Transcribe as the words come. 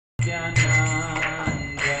The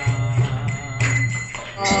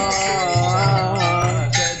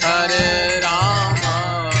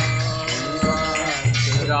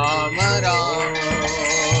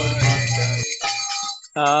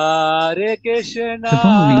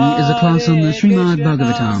following is a class on the Srimad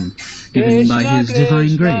Bhagavatam, given by His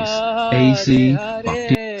Divine Grace, A.C.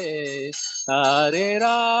 Bhakti. Hare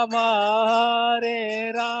Rama,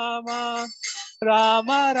 Hare Rama,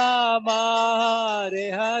 Rama Rama,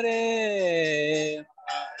 Hare Hare.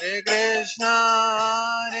 Hare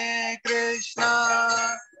Krishna,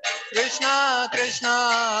 Krishna Krishna,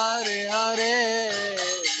 Hare Hare.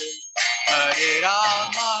 Hare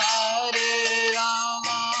Rama,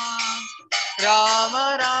 Rama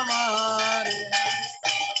Rama, Hare Hare.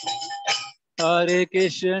 Hare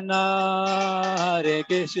Krishna,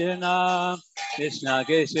 Krishna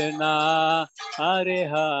Krishna, Hare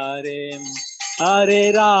Hare.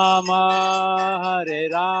 Hare Rama,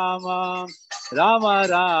 Rama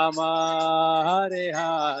Rama, Hare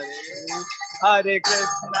Hare. Hare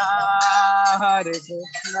Krishna,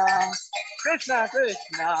 Krishna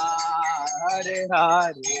Krishna, Hare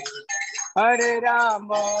Hare. Hare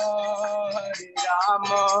Rama,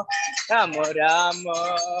 Rama Rama,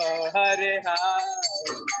 Hare Hare.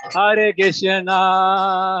 Hare Krishna,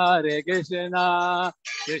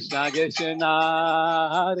 Krishna Krishna,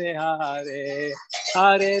 Hare Hare.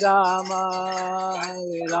 Hare Rama,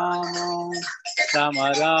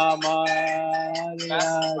 Rama Rama, Hare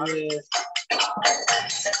Hare.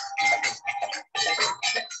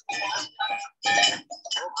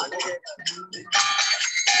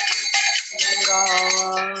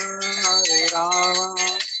 Hare Rama,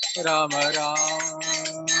 Rama Rama,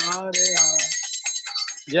 Hare Hare.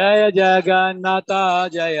 Jaya Jagannatha,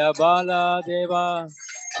 Jaya Baladeva,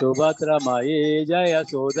 Subhadra Mai, Jaya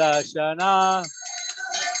Sudarshana.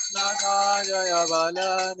 Jaya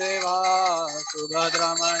Baladeva,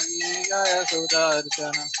 Subhadra Mai, Jaya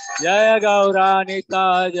Sudarshana. Jaya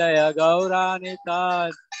Gauranita, Jaya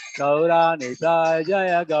Gauranita, Gauranita,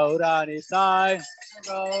 Jaya Gauranita.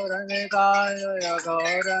 Gauranita, Jaya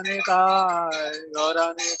Gauranita,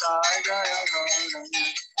 Gauranita, Jaya Gauranita.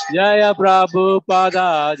 Jaya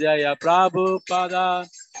Prabhupada, Jaya Prabhupada,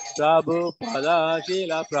 Prabhupada,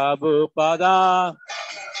 Srila Prabhupada.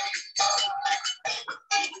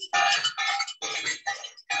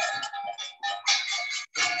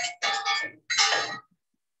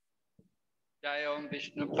 Jaya Om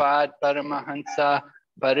Vishnupad Paramahansa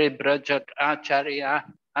Paribrajak Acharya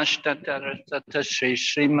Ashtatarasata Sri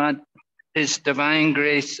Srimad His Divine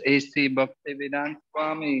Grace A.C. Bhakti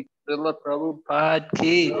Swami Srila Prabhupada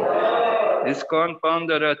Ki ISKCON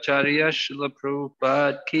Founder Acharya Srila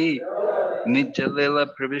Prabhupada Ki Nitya Lila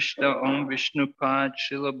Pravishna Om Vishnupad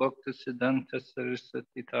Srila Bhakti Siddhanta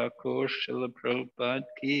Saraswati Thakur Srila Prabhupada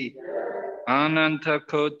Ki Ananta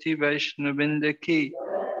Koti Vaishnavinda Ki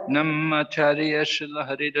Namacharya Srila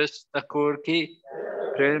Haridas Thakur Ki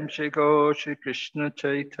Prem Shri Go Shri Krishna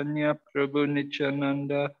Chaitanya Prabhu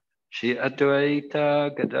Nityananda Shri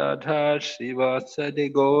Advaita Gadadhar Shri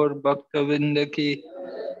Vasadi Gaur Bhaktavinda Ki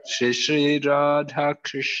Shri Shri Radha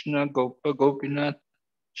Krishna Gopa Gopinath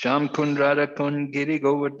Sham Kund Radha Kund Giri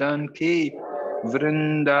Govardhan Ki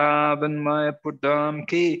Vrindavan Maya Pudam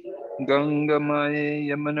Ki Ganga Maya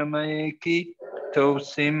Yamuna Maya Ki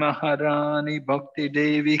Tulsi Maharani Bhakti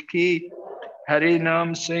Devi Ki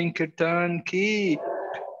Harinam Sankirtan Ki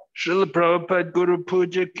Srila Prabhupada Guru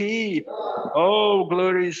Puja Ki. All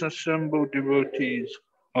glories assembled devotees.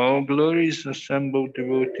 All glories assembled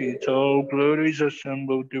devotees. All glories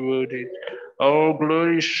assembled devotees. All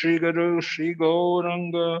glories Sri Guru Sri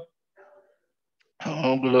Gauranga.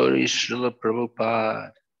 All glories Srila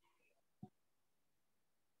Prabhupada.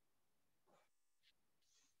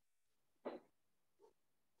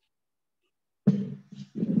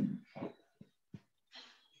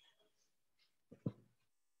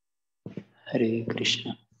 Hare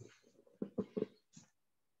Krishna.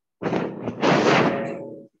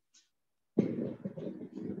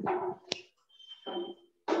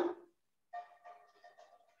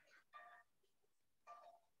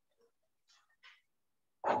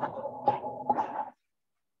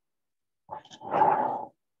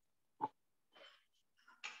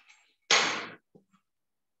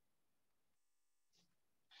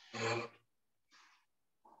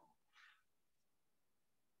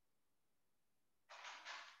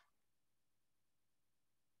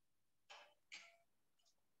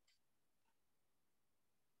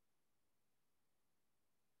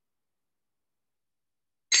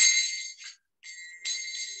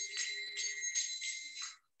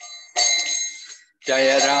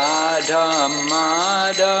 Jaya Radha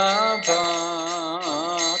Madhava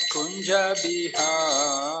Kunja Bihari.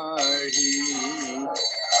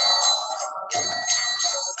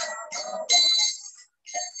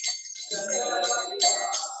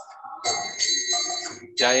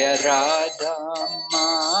 Jaya Radha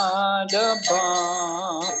Madhava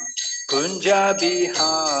Kunja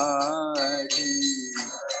Bihari.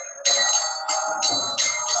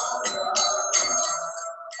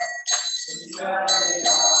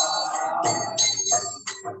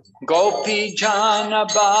 Gopi Jana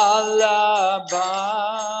Balabha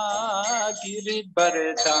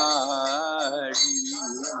Giribharadari.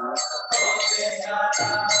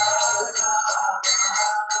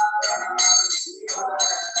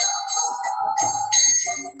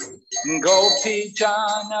 Gopi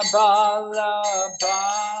Jana Balabha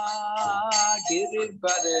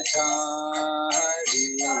Giribharadari.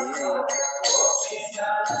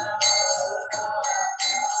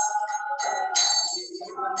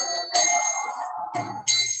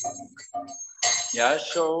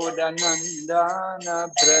 Yashoda Nandana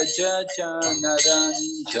Braja Jana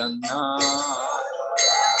Ranjana.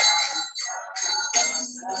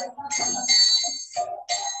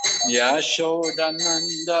 Yashoda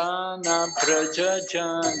Nandana Braja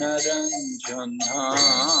Jana Ranjana.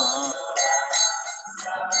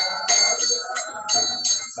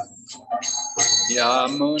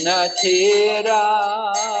 Yamuna Tira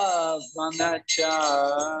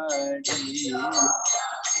Vanachari.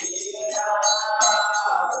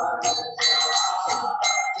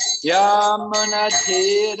 Yamuna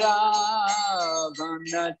Tira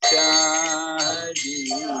Vanachari.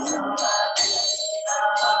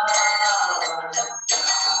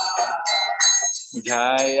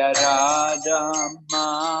 Jaya Radha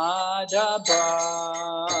Madhava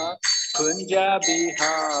Kunja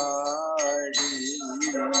Bihari.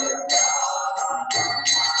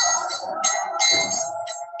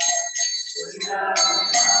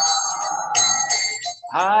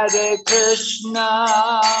 Hare Krishna,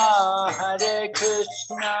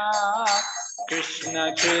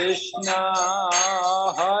 Krishna Krishna,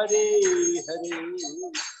 Hare Hare,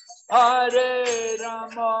 Hare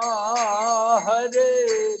Rama,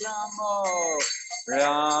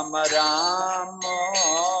 Rama Rama,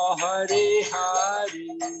 Hare Hare.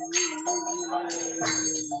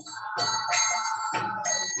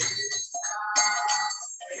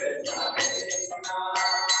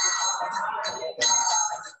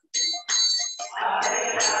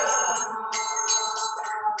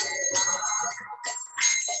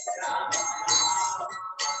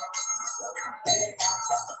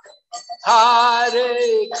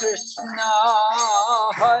 Hare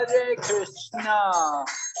Krishna,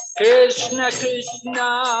 Krishna Krishna,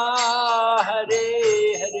 Hare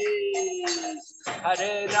Hare,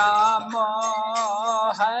 Hare Rama,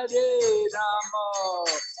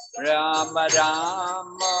 Rama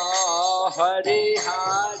Rama, Hare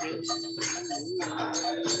Hare.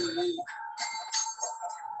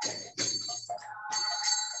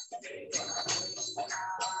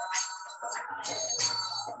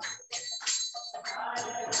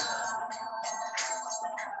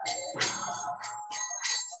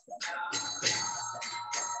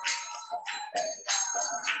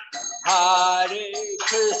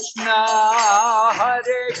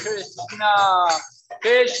 Hare Krishna,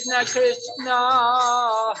 Krishna Krishna,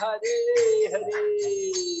 Hare Hare,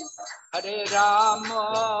 Hare Rama,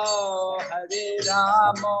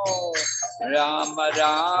 Rama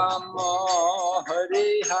Rama, Hare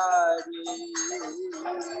Hare.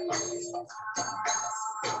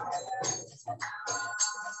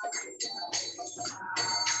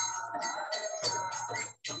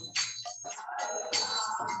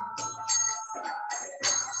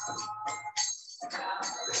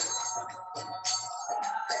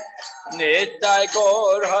 Nitai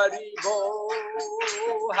Gaur Hari Bo,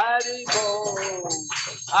 Hari Bo,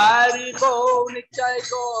 Hari Bo, Nitai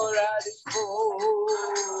Gaur Hari Bo.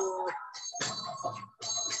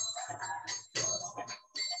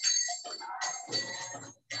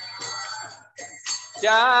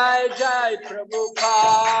 Jai Jai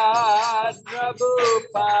Prabhupada,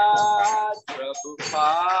 Prabhupada,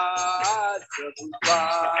 Prabhupada,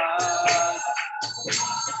 Prabhupada.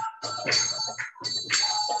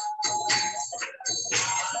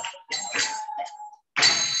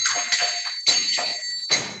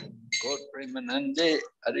 Gaur Premanande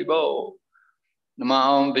Haribo.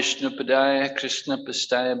 Namah Vishnu Padaya Krishna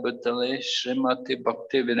Pastaya Bhutale Srimati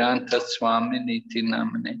Bhakti Vedanta Swami Niti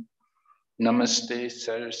Namane. Namaste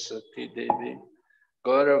Saraswati Devi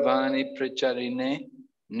Gauravani Pracharine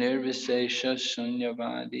Nirvisesha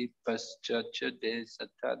Shunyavadi Paschacha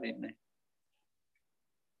Desatarine.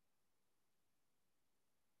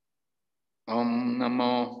 Om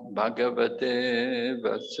Namo Bhagavate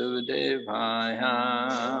Vasudevaya.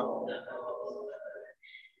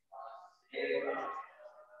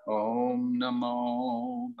 Om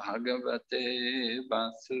Namo Bhagavate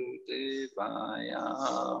Vasudevaya.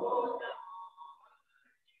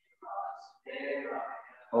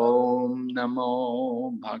 Om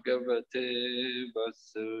Namo Bhagavate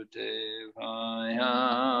Vasudevaya.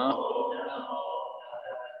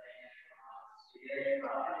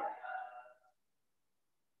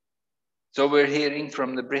 So we're hearing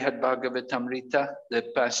from the Brihad Bhagavatamrita, the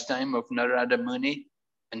pastime of Narada Muni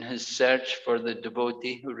in his search for the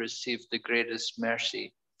devotee who received the greatest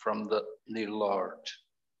mercy from the Lord.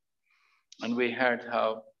 And we heard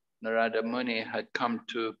how Narada Muni had come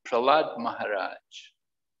to Prahlad Maharaj,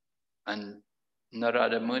 and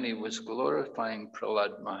Narada Muni was glorifying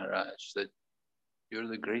Prahlad Maharaj, that you're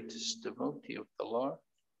the greatest devotee of the Lord.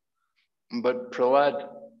 But Prahlad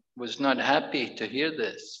was not happy to hear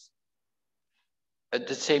this. At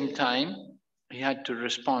the same time, he had to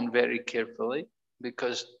respond very carefully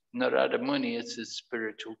because Narada Muni is his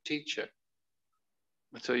spiritual teacher.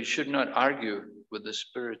 So you should not argue with the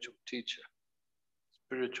spiritual teacher.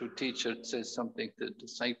 Spiritual teacher says something to the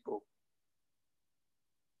disciple,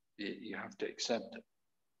 you have to accept it.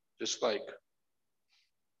 Just like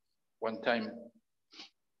one time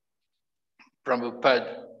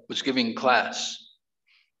Prabhupada was giving class,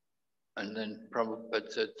 and then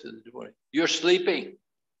Prabhupada said to the devotee, "You're sleeping."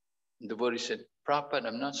 The devotee said, "Prabhupada,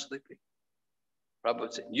 I'm not sleeping."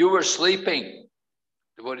 Prabhupada said, "You were sleeping."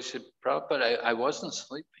 The devotee said, "Prabhupada, I wasn't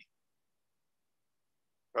sleeping."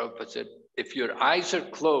 Prabhupada said, "If your eyes are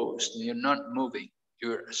closed and you're not moving,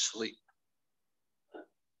 you're asleep."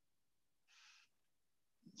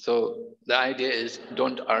 So the idea is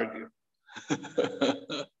don't argue.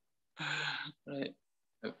 Right?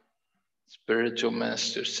 Spiritual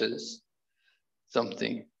master says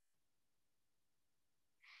something.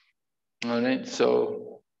 All right,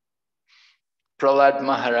 so Prahlad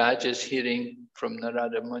Maharaj is hearing from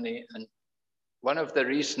Narada Muni, and one of the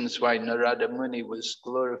reasons why Narada Muni was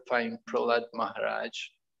glorifying Prahlad Maharaj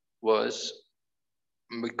was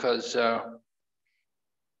because the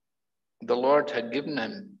Lord had given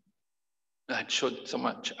him, had showed so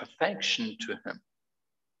much affection to him.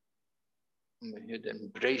 He had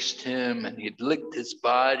embraced him and he'd licked his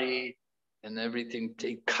body and everything.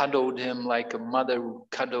 He cuddled him like a mother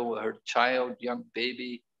would cuddle her child, young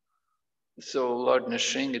baby. So Lord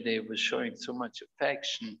Nrsingadev was showing so much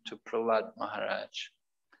affection to Prahlad Maharaj.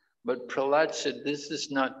 But Prahlad said, this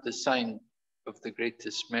is not the sign of the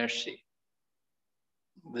greatest mercy.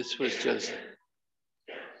 This was just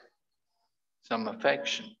some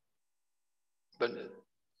affection. But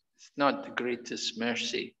it's not the greatest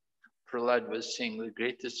mercy. Prahlad was saying the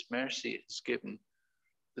greatest mercy is given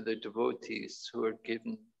to the devotees who are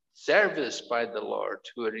given service by the Lord,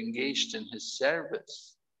 who are engaged in his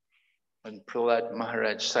service. And Prahlad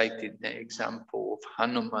Maharaj cited the example of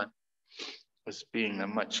Hanuman as being a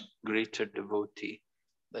much greater devotee,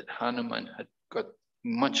 that Hanuman had got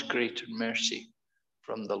much greater mercy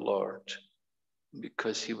from the Lord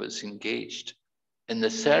because he was engaged in the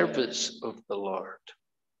service of the Lord.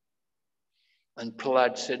 And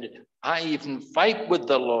Prahlad said, I even fight with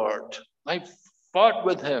the Lord. I fought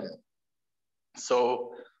with him.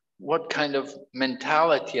 So what kind of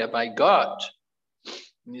mentality have I got?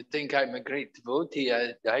 You think I'm a great devotee,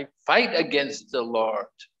 I fight against the Lord.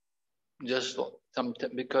 Just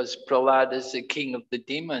sometimes because Prahlad is the king of the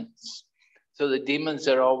demons. So the demons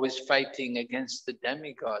are always fighting against the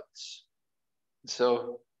demigods.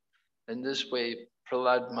 So in this way,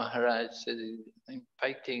 Prahlad Maharaj said, I'm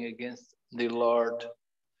fighting against the Lord.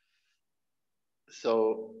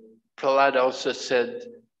 So Prahlad also said,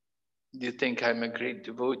 you think I'm a great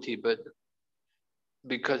devotee, but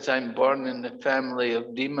because I'm born in the family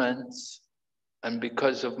of demons, and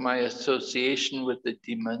because of my association with the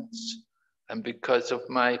demons, and because of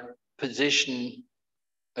my position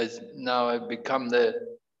as now I've become the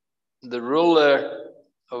ruler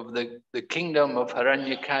of the kingdom of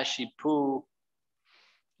Hiranyakashipu.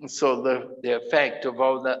 So the effect of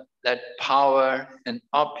all that power and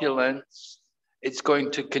opulence, it's going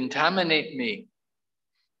to contaminate me.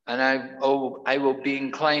 And I will be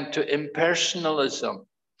inclined to impersonalism,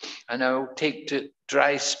 and I will take to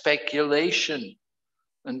dry speculation.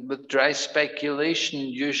 And with dry speculation,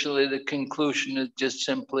 usually the conclusion is just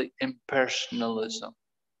simply impersonalism.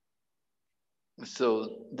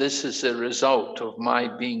 So this is a result of my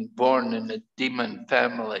being born in a demon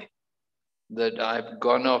family, that I've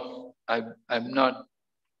gone off, I'm not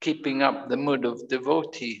keeping up the mood of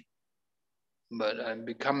devotee, but I'm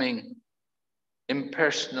becoming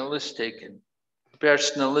impersonalistic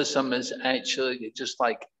Impersonalism is actually just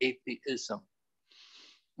like atheism,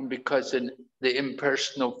 because in the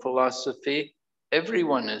impersonal philosophy,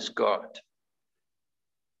 everyone is God.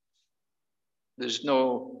 There's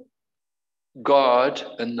no God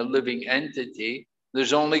and the living entity.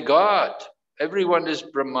 There's only God. Everyone is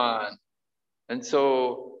Brahman. And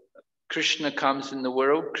so Krishna comes in the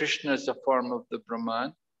world. Krishna is a form of the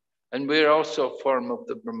Brahman. And we're also a form of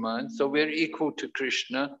the Brahman. So we're equal to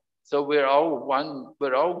Krishna. So we're all one.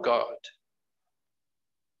 We're all God.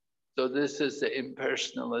 So this is the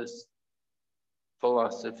impersonalist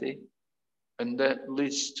philosophy. And that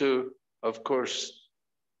leads to, of course,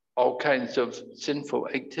 all kinds of sinful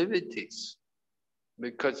activities.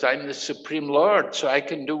 Because I'm the Supreme Lord, so I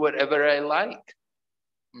can do whatever I like.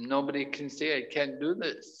 Nobody can say I can't do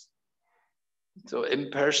this. So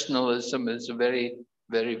impersonalism is a very,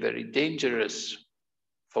 very, very dangerous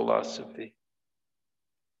philosophy.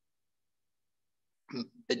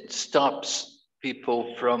 It stops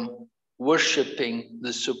people from worshipping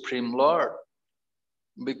the Supreme Lord.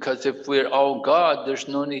 Because if we're all God, there's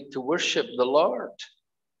no need to worship the Lord,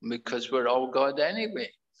 because we're all God anyway.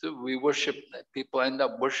 So we worship, people end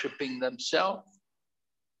up worshipping themselves.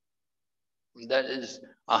 That is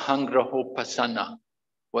ahangrahopasana,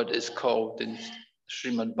 what is called in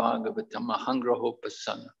Srimad Bhagavatam,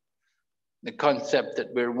 ahangrahopasana. The concept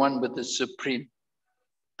that we're one with the Supreme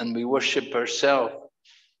and we worship ourselves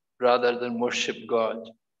rather than worship God.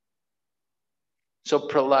 So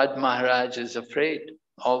Prahlad Maharaj is afraid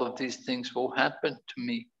all of these things will happen to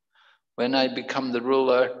me. When I become the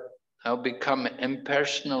ruler, I'll become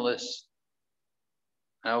impersonalist.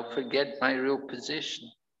 I'll forget my real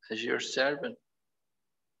position as your servant.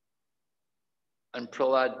 And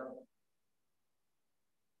Prahlad,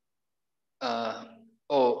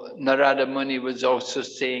 Narada Muni was also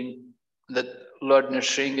saying that Lord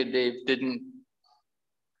Nrsingadev didn't,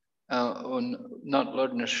 not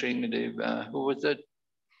Lord Nrsingadev, who was it?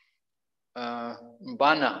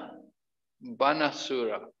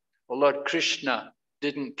 Banasura. Lord Krishna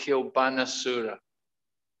didn't kill Banasura.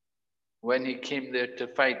 When he came there to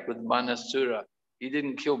fight with Banasura, he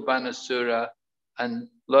didn't kill Banasura, and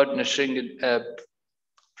Lord Nrsingadev,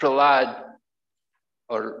 Prahlad,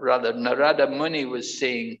 or rather Narada Muni was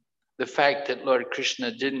saying the fact that Lord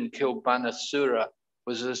Krishna didn't kill Banasura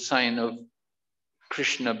was a sign of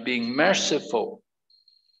Krishna being merciful.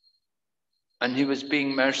 And he was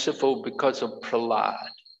being merciful because of Prahlad.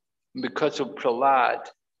 Because of Prahlad,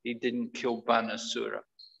 he didn't kill Banasura.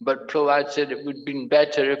 But Prahlad said it would have been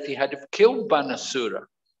better if he had killed Banasura.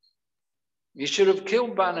 He should have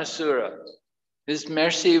killed Banasura. His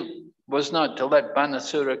mercy was not to let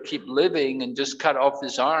Banasura keep living and just cut off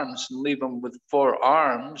his arms and leave him with 4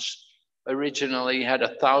 arms. Originally, he had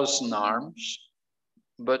 1,000 arms,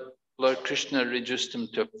 but Lord Krishna reduced him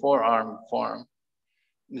to 4-arm form.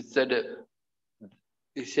 He said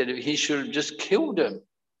he should have just killed him,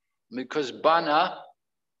 because Bana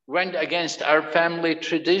went against our family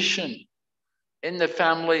tradition. In the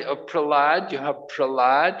family of Prahlad, you have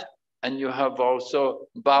Prahlad and you have also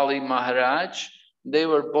Bali Maharaj. They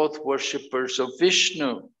were both worshippers of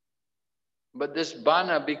Vishnu. But this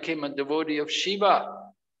Bana became a devotee of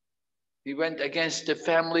Shiva. He went against the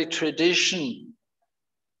family tradition.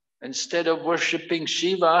 Instead of worshipping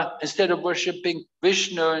Shiva, instead of worshipping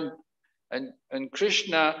Vishnu and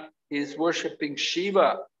Krishna, he's worshipping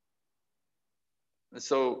Shiva.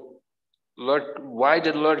 So, why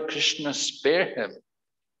did Lord Krishna spare him?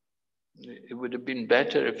 It would have been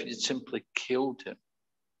better if he simply killed him.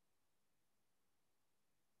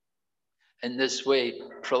 In this way,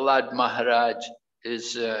 Prahlad Maharaj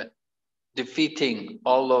is defeating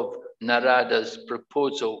all of Narada's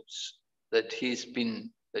proposals that he's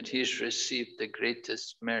received the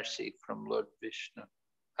greatest mercy from Lord Vishnu,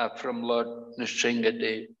 from Lord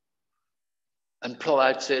Nrsingadev. And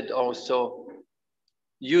Prahlad said also,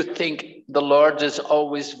 you think the Lord is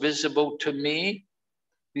always visible to me?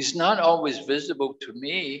 He's not always visible to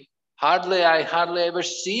me. I hardly ever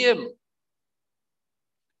see him.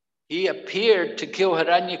 He appeared to kill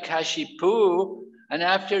Hiranyakashipu, and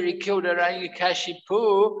after he killed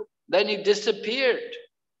Hiranyakashipu, then he disappeared.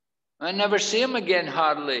 I never see him again,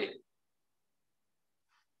 hardly.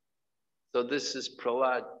 So this is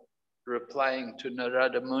Prahlad replying to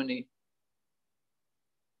Narada Muni.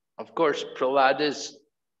 Of course, Prahlad is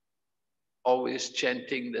always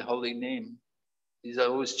chanting the holy name. He's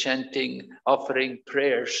always chanting, offering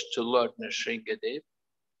prayers to Lord Nrsingadev,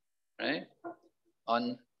 right?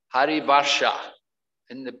 On Hari Varsha,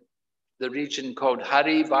 in the region called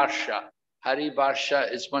Hari Varsha. Hari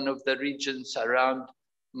Varsha is one of the regions around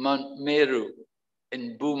Mount Meru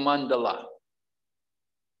in Bhumandala.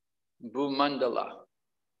 Bhumandala.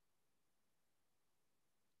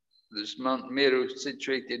 There's Mount Meru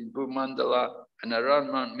situated in Bhumandala, and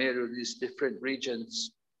around Mount Meru, these different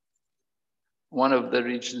regions. One of the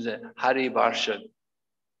regions is Harivarshan.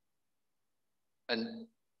 And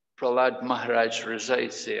Prahlad Maharaj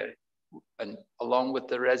resides there. And along with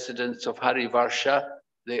the residents of Harivarsha,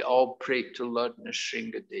 they all pray to Lord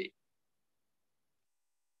Nrsimhadev.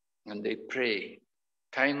 And they pray,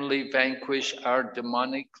 kindly vanquish our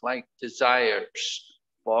demonic-like desires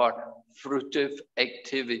for fruitive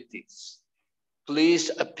activities.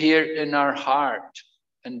 Please appear in our heart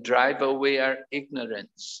and drive away our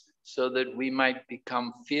ignorance so that we might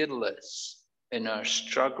become fearless in our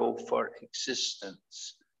struggle for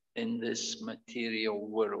existence in this material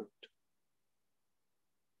world.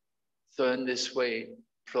 So in this way,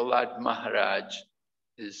 Prahlad Maharaj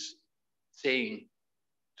is saying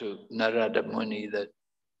to Narada Muni that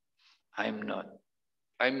I'm not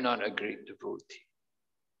a great devotee.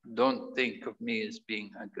 Don't think of me as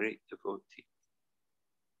being a great devotee.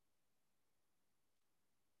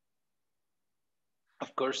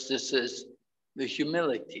 Of course, this is the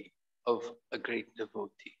humility of a great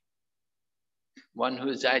devotee. One who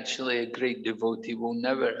is actually a great devotee will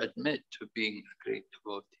never admit to being a great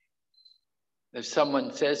devotee. If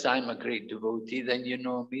someone says, I'm a great devotee, then you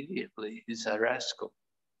know immediately he's a rascal.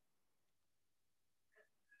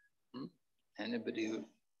 Anybody who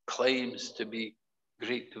claims to be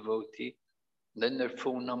great devotee, then they're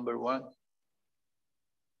fool number one.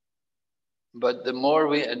 But the more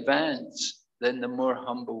we advance, then the more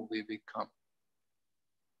humble we become.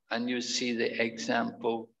 And you see the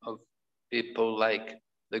example of people like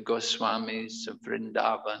the Goswamis of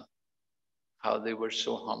Vrindavan, how they were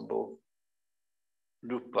so humble.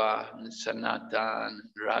 Rupa and Sanatan and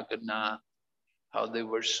Ragana, how they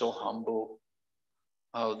were so humble,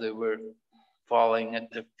 how they were falling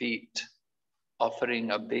at their feet,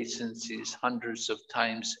 offering obeisances hundreds of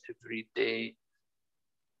times every day.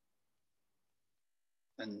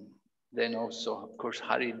 And then also, of course,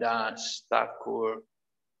 Haridas Thakur,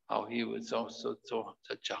 how he was also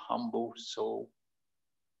such a humble soul.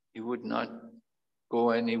 He would not go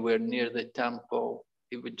anywhere near the temple.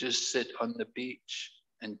 He would just sit on the beach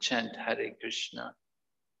and chant Hare Krishna.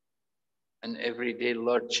 And every day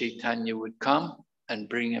Lord Chaitanya would come and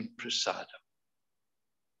bring him prasadam.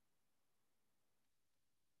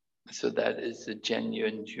 So that is the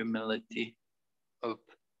genuine humility of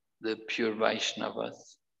the pure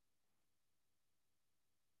Vaishnavas.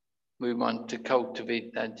 We want to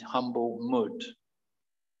cultivate that humble mood.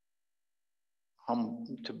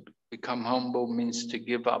 To become humble means to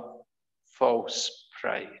give up false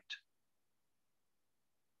pride.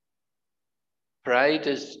 Pride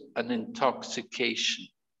is an intoxication.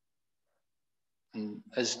 And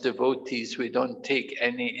as devotees, we don't take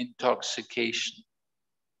any intoxication,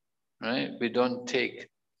 right? We don't take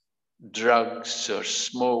drugs or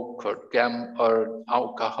smoke or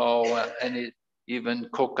alcohol, or even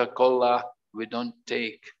Coca-Cola. We don't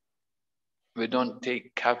take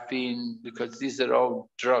caffeine because these are all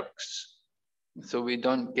drugs. So we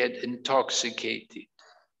don't get intoxicated.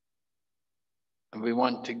 And we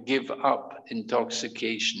want to give up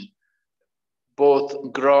intoxication,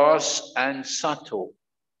 both gross and subtle.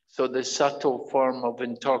 So the subtle form of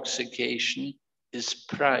intoxication is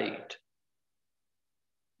pride.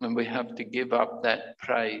 And we have to give up that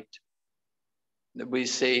pride. We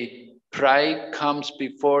say pride comes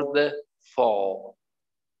before the fall.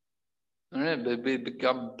 But we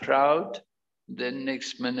become proud, then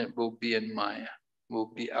next minute we'll be in Maya.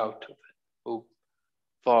 We'll be out of it. We'll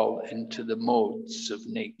fall into the modes of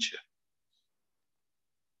nature.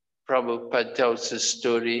 Prabhupada tells a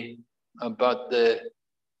story about the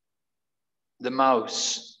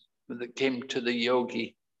mouse that came to the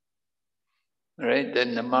yogi. Right?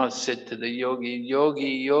 Then the mouse said to the yogi,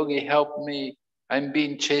 Yogi, help me. I'm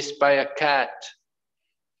being chased by a cat.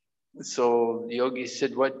 So the yogi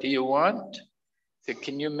said, what do you want? He said,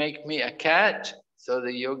 can you make me a cat? So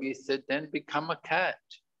the yogi said, then become a cat.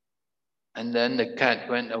 And then the cat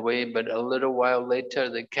went away, but a little while later,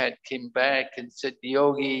 the cat came back and said,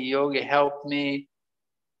 Yogi, help me.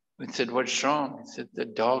 We said, what's wrong? He said, the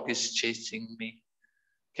dog is chasing me.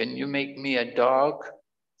 Can you make me a dog?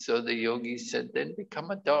 So the yogi said, then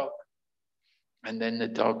become a dog. And then the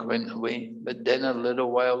dog went away. But then a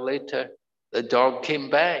little while later, the dog came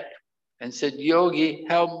back and said, Yogi,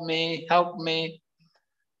 help me.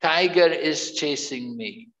 Tiger is chasing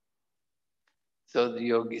me. So the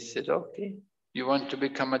yogi said, okay, you want to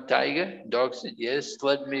become a tiger? Dog said, yes,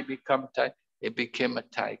 let me become tiger. It became a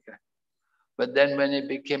tiger. But then when it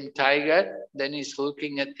became tiger, then he's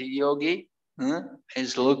looking at the yogi Huh?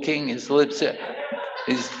 He's looking, his lips are,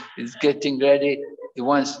 he's getting ready. He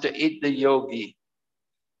wants to eat the yogi.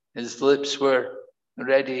 His lips were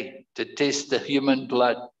ready to taste the human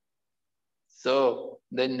blood. So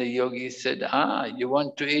then the yogi said, you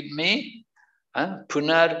want to eat me?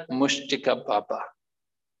 Punar Mushtika Baba.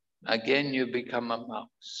 Again you become a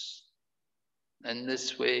mouse. And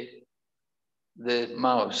this way the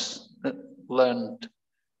mouse learned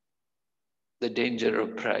the danger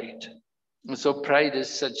of pride. And so pride is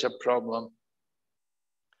such a problem.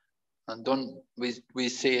 And we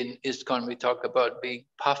say in ISKCON, we talk about being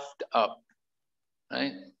puffed up,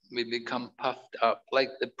 right? We become puffed up, like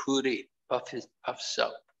the puri puffs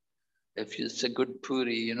up. If it's a good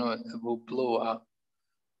puri, it will blow up.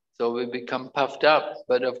 So we become puffed up,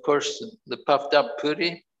 but of course the puffed up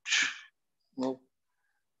puri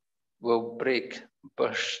will break,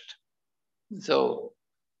 burst. So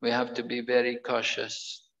we have to be very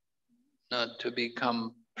cautious not to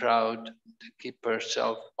become proud, to keep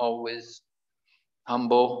ourselves always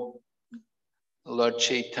humble. Lord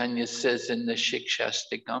Chaitanya says in the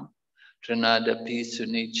Shikshastikam, Tranadapi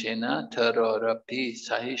Sunichena Tarorapi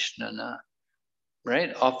Sahishnana.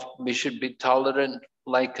 Right? We should be tolerant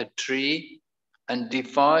like a tree and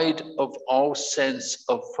devoid of all sense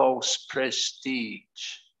of false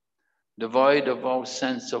prestige. Devoid of all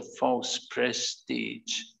sense of false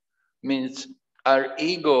prestige means our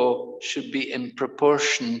ego should be in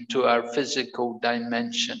proportion to our physical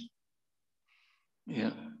dimension. Yeah.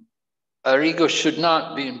 Our ego should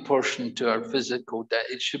not be in proportion to our physical,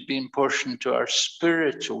 it should be in proportion to our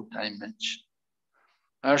spiritual dimension.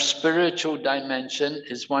 Our spiritual dimension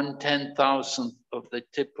is 1/10,000th of the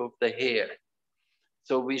tip of the hair.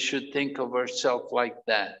 So we should think of ourselves like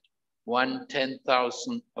that.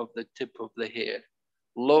 1/10,000th of the tip of the hair.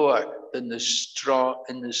 Lower than the straw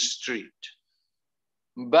in the street.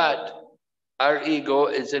 But our ego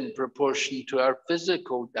is in proportion to our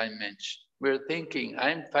physical dimension. We're thinking,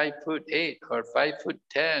 I'm 5'8" or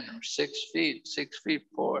 5'10" or 6 feet,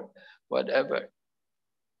 6'4", whatever.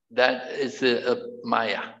 That is the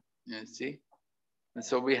Maya, you see? And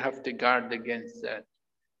so we have to guard against that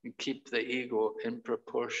and keep the ego in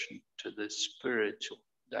proportion to the spiritual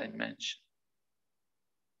dimension.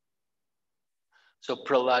 So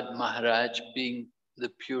Prahlad Maharaj, being the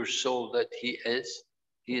pure soul that he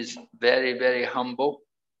is very, very humble,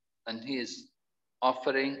 and he is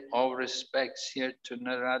offering all respects here to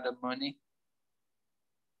Narada Muni.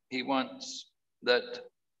 He wants that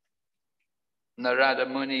Narada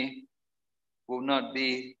Muni will not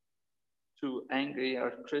be too angry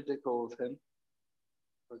or critical of him.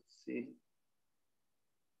 Let's see.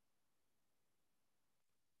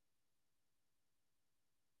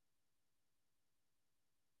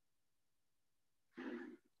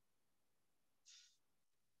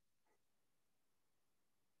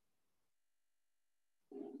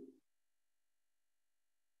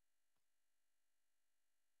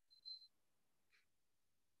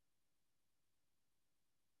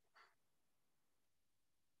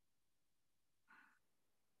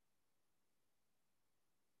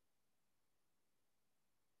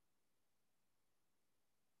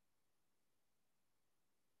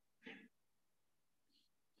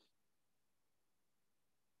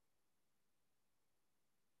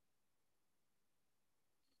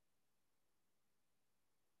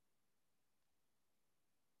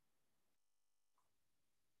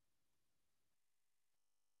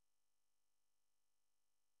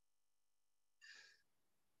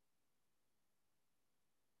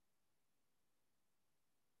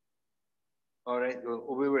 All right, well,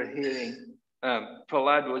 we were hearing,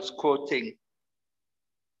 Prahlad was quoting,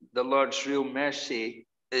 the Lord's real mercy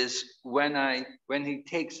is when he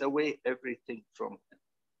takes away everything from him.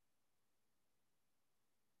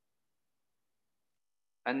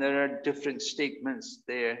 And there are different statements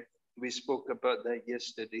there. We spoke about that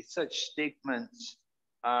yesterday. Such statements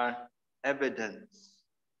are evidence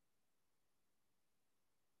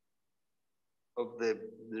of the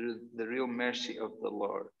real mercy of the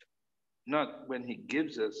Lord. Not when he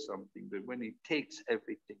gives us something, but when he takes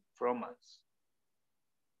everything from us.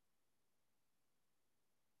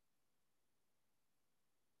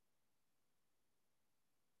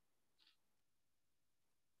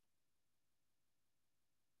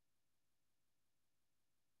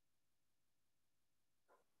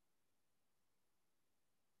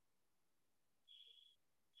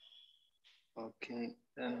 Okay,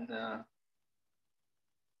 and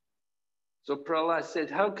so Prahlad said,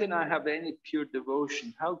 how can I have any pure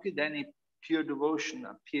devotion? How could any pure devotion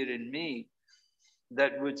appear in me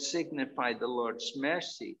that would signify the Lord's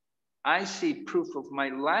mercy? I see proof of my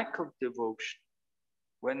lack of devotion.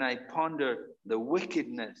 when I ponder the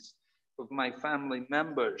wickedness of my family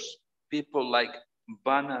members, people like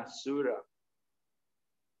Banasura.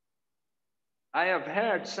 I have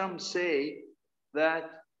heard some say that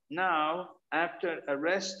now, after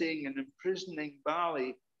arresting and imprisoning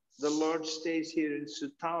Bali, the Lord stays here in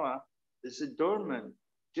Sutala as a doorman,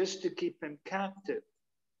 just to keep him captive.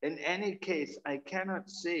 In any case, I cannot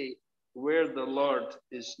say where the Lord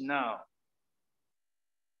is now.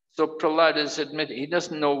 So Prahlad is admitting he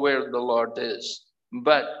doesn't know where the Lord is.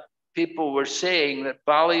 But people were saying that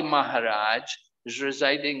Bali Maharaj is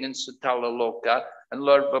residing in Sutala Loka, and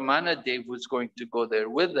Lord Vamanadev was going to go there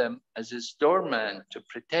with him as his doorman to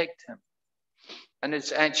protect him. And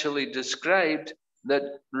it's actually described that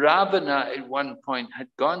Ravana at one point had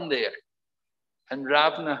gone there. And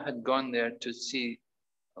Ravana had gone there to see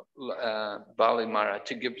Bali Maharaj,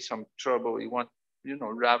 to give some trouble. He want,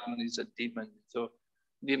 Ravana is a demon. So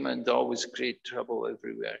demons always create trouble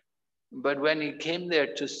everywhere. But when he came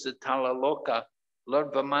there to Sutala Loka,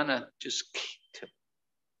 Lord Vamana just kicked him.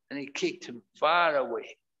 And he kicked him far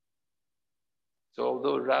away. So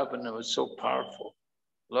although Ravana was so powerful,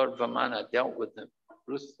 Lord Vamana dealt with him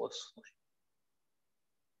ruthlessly.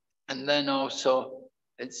 And then also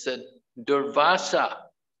it said Durvasa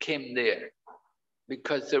came there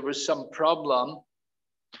because there was some problem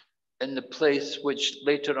in the place which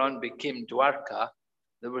later on became Dwarka.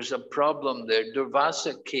 There was a problem there.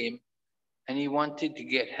 Durvasa came and he wanted to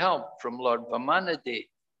get help from Lord Vamanadev.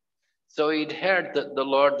 So he'd heard that the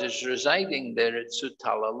Lord is residing there at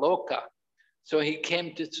Sutala Loka. So he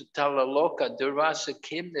came to Sutala Loka. Durvasa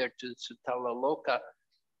came there to Sutala Loka,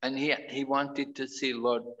 and he wanted to see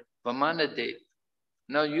Lord Vamanadev.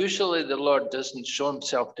 Now, usually the Lord doesn't show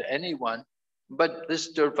himself to anyone, but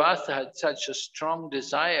this Durvasa had such a strong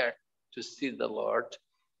desire to see the Lord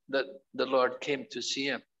that the Lord came to see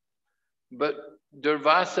him. But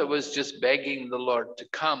Durvasa was just begging the Lord to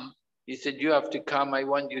come. He said, you have to come. I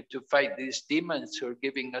want you to fight these demons who are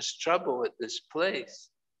giving us trouble at this place.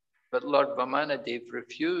 But Lord Vamanadev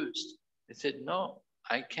refused. He said, no,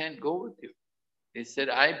 I can't go with you. He said,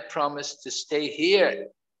 I promised to stay here.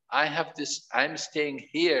 I'm staying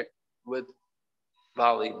here with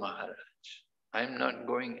Bali Maharaj. I'm not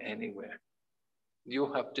going anywhere.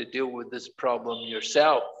 You have to deal with this problem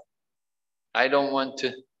yourself. I don't want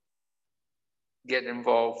to get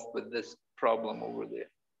involved with this problem over there.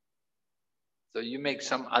 So you make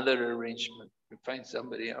some other arrangement. You find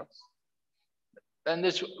somebody else. And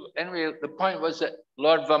anyway, the point was that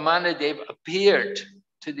Lord Vamanadev appeared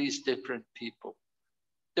to these different people,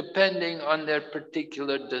 depending on their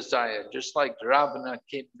particular desire. Just like Ravana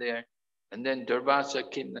came there, and then Durvasa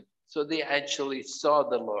came there. So they actually saw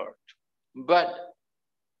the Lord. But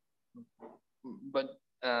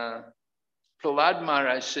Prahlad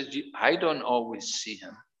Maharaj said, I don't always see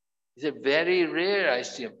him. He said, very rare I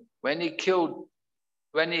see him. When the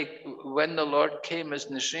Lord came as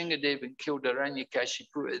Nrsingadev and killed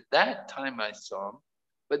Aranyakashipu, at that time I saw him.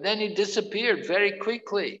 But then he disappeared very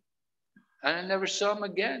quickly. And I never saw him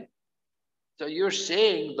again. So you're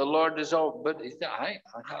saying the Lord is all, but he said, I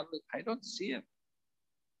don't see him.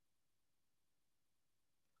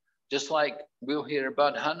 Just like we'll hear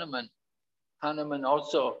about Hanuman. Hanuman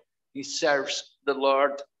also, he serves the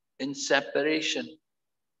Lord in separation.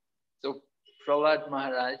 So Prahlad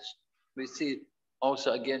Maharaj, we see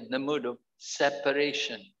also again the mood of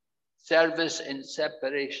separation, service in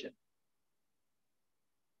separation.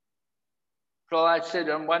 Prahlad said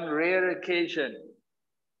on one rare occasion,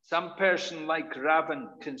 some person like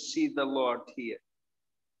Ravan can see the Lord here.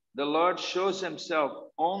 The Lord shows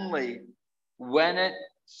himself only when it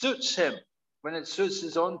suits him, when it suits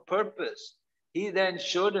his own purpose. He then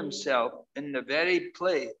showed himself in the very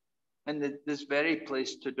place, in this very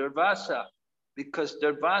place to Durvasa, because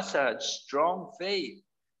Durvasa had strong faith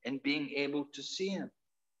in being able to see him.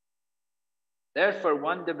 Therefore,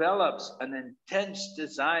 one develops an intense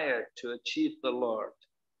desire to achieve the Lord.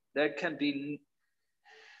 There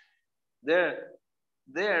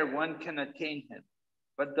one can attain him.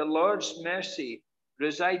 But the Lord's mercy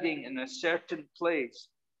residing in a certain place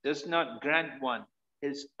does not grant one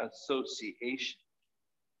his association.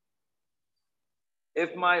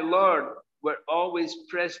 If my Lord were always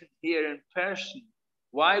present here in person,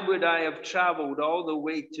 why would I have traveled all the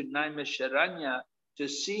way to Naimisharanya to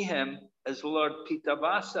see him as Lord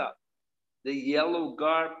Pitavasa, the yellow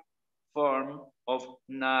garb form of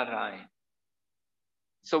Narayan?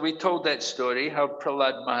 So we told that story, how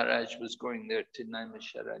Prahlad Maharaj was going there to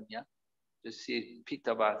Naimisharanya to see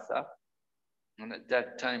Pitavasa. And at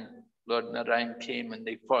that time, Lord Narayan came and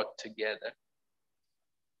they fought together.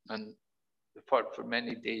 And They fought for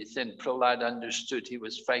many days. Then Prahlad understood he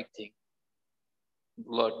was fighting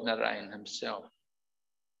Lord Narayan himself.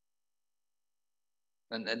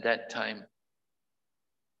 And at that time,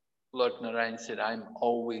 Lord Narayan said, I'm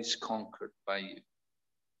always conquered by you.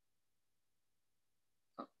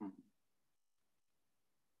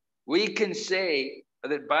 We can say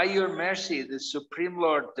that by your mercy, the Supreme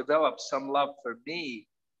Lord developed some love for me,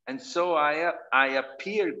 and so I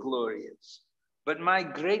appear glorious. But my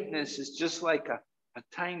greatness is just like a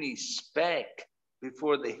tiny speck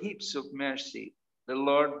before the heaps of mercy the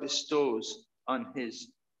Lord bestows on his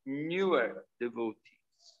newer devotees.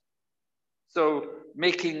 So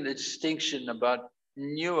making the distinction about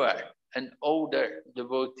newer and older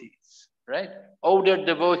devotees, right? Older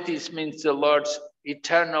devotees means the Lord's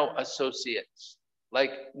eternal associates,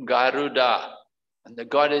 like Garuda and the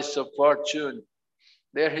goddess of fortune.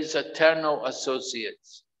 They're his eternal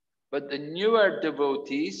associates. But the newer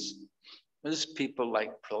devotees is people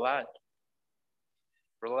like Prahlad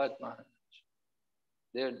Maharaj.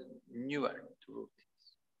 They're newer devotees.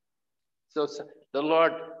 So the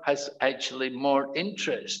Lord has actually more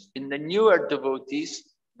interest in the newer devotees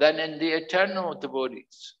than in the eternal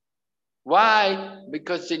devotees. Why?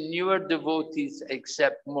 Because the newer devotees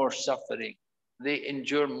accept more suffering. They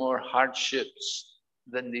endure more hardships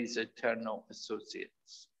than these eternal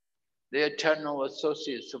associates. The eternal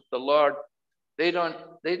associates of the Lord, they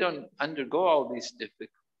don't undergo all these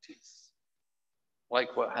difficulties,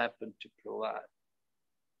 like what happened to Prahlad.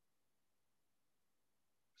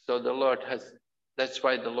 So the Lord has, that's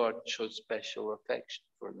why the Lord shows special affection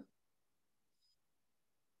for them.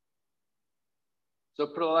 So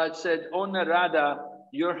Prahlad said, O Narada,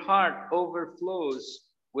 your heart overflows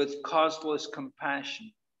with causeless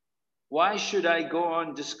compassion. Why should I go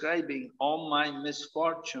on describing all my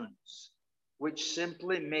misfortunes, which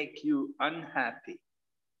simply make you unhappy?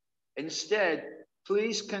 Instead,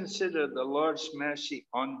 please consider the Lord's mercy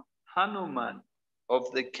on Hanuman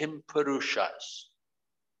of the Kimpurushas.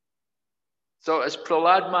 So as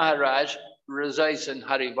Prahlad Maharaj resides in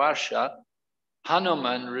Harivarsha,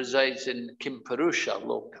 Hanuman resides in Kimpurusha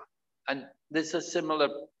Loka. And there's a similar,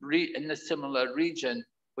 in a similar region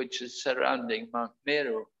which is surrounding Mount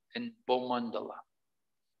Meru in Bomandala.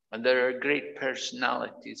 And there are great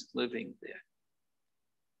personalities living there.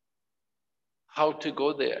 How to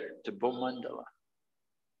go there, to Bomandala?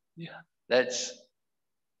 Yeah, that's,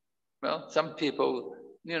 well, some people,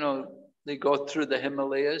 you know, they go through the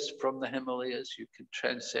Himalayas. From the Himalayas, you can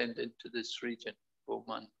transcend into this region,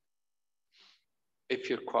 Bomandala, if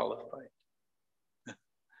you're qualified.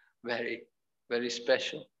 Very, very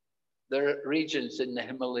special. There are regions in the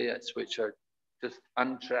Himalayas which are just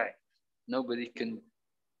untracked. Nobody can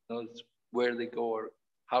know where they go or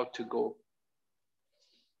how to go.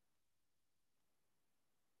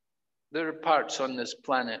 There are parts on this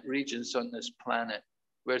planet, regions on this planet,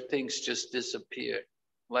 where things just disappear,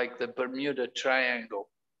 like the Bermuda Triangle.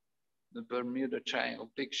 The Bermuda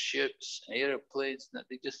Triangle, big ships, airplanes,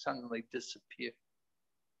 they just suddenly disappear.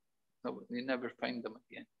 You never find them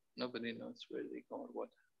again. Nobody knows where they go or what.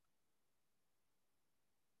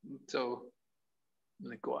 So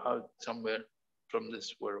they go out somewhere from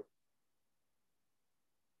this world.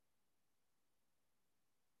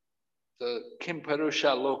 So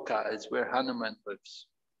Kimpurusha Loka is where Hanuman lives.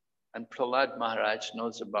 And Prahlad Maharaj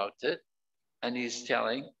knows about it. And he's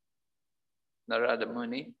telling Narada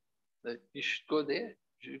Muni that you should go there.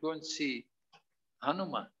 You should go and see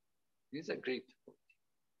Hanuman. He's a great devotee.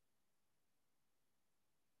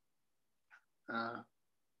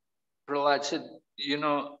 Prahlad said, you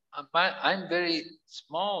know, I'm very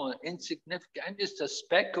small, insignificant. I'm just a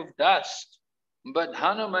speck of dust. But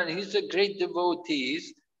Hanuman, he's a great devotee.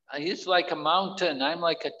 He's like a mountain. I'm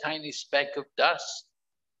like a tiny speck of dust.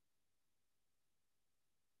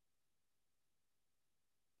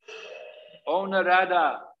 O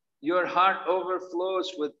Narada, your heart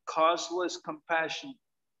overflows with causeless compassion.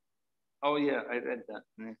 Oh yeah, I read that.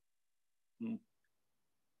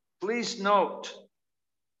 Please note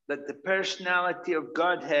that the personality of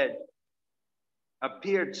Godhead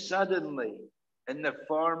appeared suddenly in the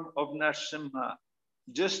form of Narasimha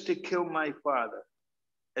just to kill my father.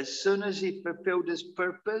 As soon as he fulfilled his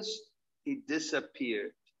purpose, he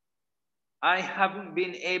disappeared. I haven't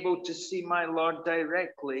been able to see my Lord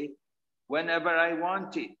directly whenever I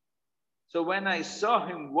wanted. So when I saw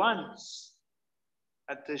him once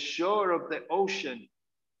at the shore of the ocean,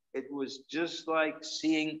 it was just like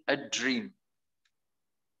seeing a dream.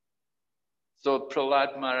 So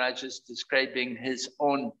Prahlad Maharaj is describing his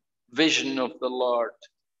own vision of the Lord,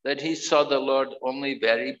 that he saw the Lord only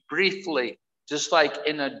very briefly, just like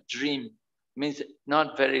in a dream. Means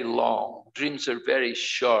not very long. Dreams are very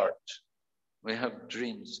short. We have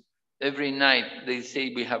dreams. Every night they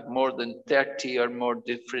say we have more than 30 or more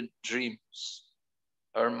different dreams.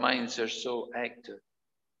 Our minds are so active.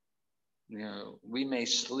 You know, we may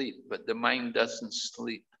sleep, but the mind doesn't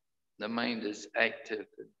sleep. The mind is active,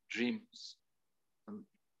 it dreams.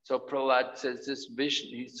 So Prahlad says this vision,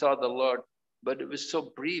 he saw the Lord, but it was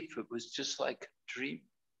so brief, it was just like a dream.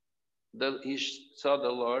 He saw the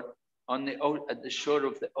Lord at the shore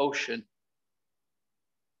of the ocean.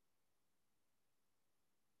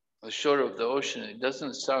 The shore of the ocean, it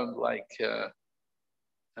doesn't sound like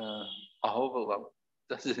Ahovalam,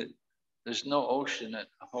 does it? There's no ocean at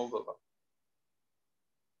Ahovalam.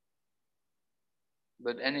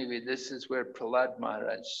 But anyway, this is where Prahlad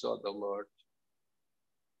Maharaj saw the Lord.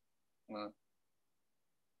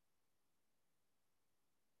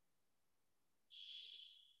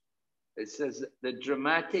 It says the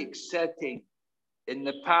dramatic setting in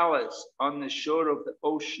the palace on the shore of the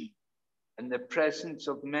ocean and the presence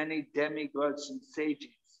of many demigods and sages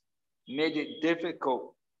made it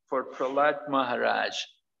difficult for Prahlad Maharaj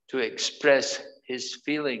to express his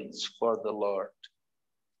feelings for the Lord.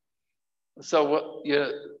 So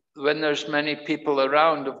when there's many people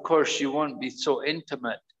around, of course, you won't be so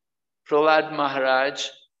intimate. Prahlad Maharaj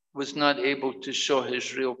was not able to show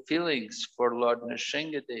his real feelings for Lord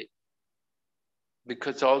Nrsimhadev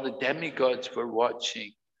because all the demigods were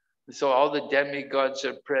watching. So all the demigods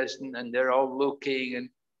are present and they're all looking and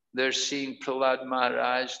they're seeing Prahlad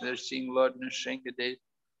Maharaj, they're seeing Lord Nrsimhadev.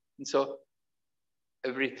 And so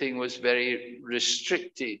everything was very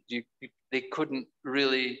restricted. They couldn't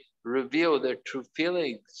really reveal their true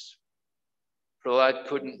feelings. Prahlad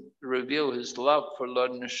couldn't reveal his love for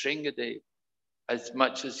Lord Nrsimhadev as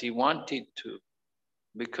much as he wanted to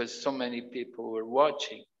because so many people were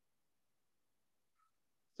watching.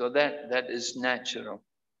 So that is natural.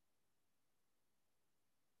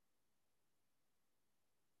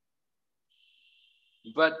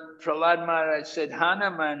 But Prahlad Maharaj said,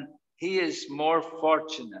 Hanuman, he is more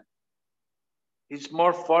fortunate. He's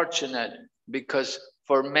more fortunate because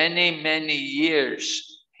for many, many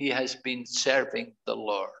years, he has been serving the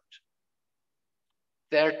Lord.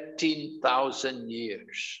 13,000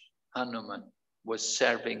 years, Hanuman was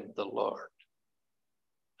serving the Lord.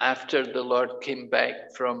 After the Lord came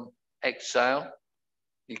back from exile,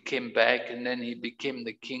 he came back and then he became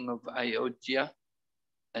the king of Ayodhya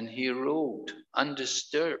and he ruled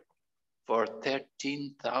undisturbed for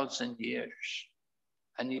 13,000 years.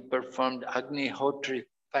 And he performed Agnihotri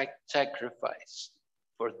sacrifice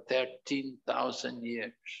for 13,000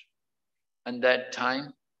 years. And that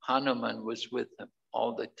time, Hanuman was with him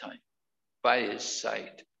all the time, by his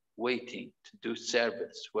side, waiting to do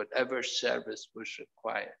service, whatever service was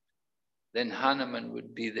required. Then Hanuman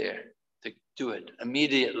would be there to do it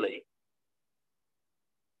immediately.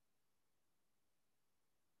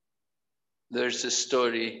 There's a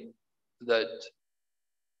story that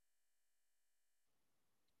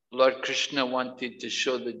Lord Krishna wanted to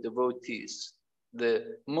show the devotees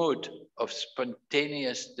the mood of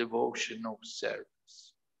spontaneous devotional service.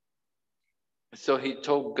 So he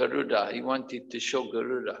told Garuda, he wanted to show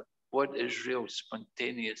Garuda what is real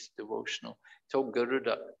spontaneous devotional. He told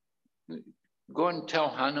Garuda, go and tell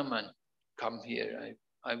Hanuman, come here,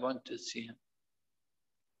 I want to see him.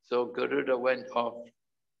 So Garuda went off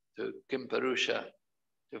to Kimparusha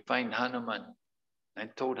to find Hanuman and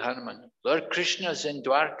told Hanuman, Lord Krishna's in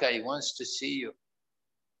Dwarka, he wants to see you.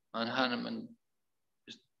 And Hanuman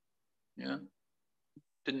just,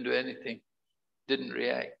 didn't do anything, didn't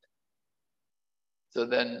react. So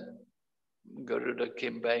then Garuda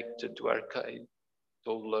came back to Dwarka, he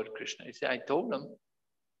told Lord Krishna, he said, I told him.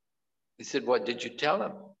 He said, what did you tell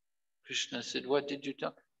him? Krishna said, what did you tell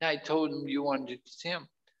him? I told him you wanted to see him.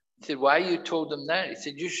 He said, why you told him that? He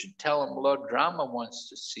said, you should tell him Lord Rama wants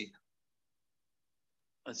to see him.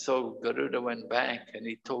 And so Garuda went back and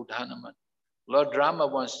he told Hanuman, Lord Rama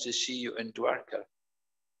wants to see you in Dwarka.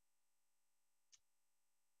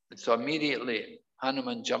 And so immediately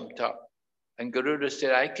Hanuman jumped up and Garuda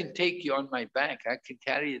said, I can take you on my back. I can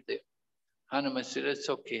carry you there. Hanuman said, it's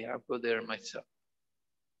okay. I'll go there myself.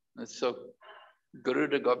 And so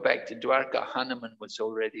Garuda got back to Dwarka. Hanuman was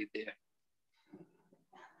already there.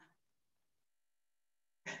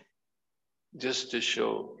 Just to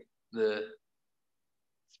show the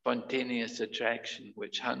spontaneous attraction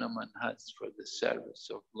which Hanuman has for the service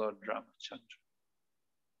of Lord Ramachandra.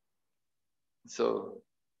 So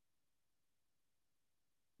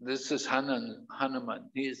this is Hanuman.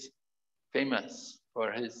 He is famous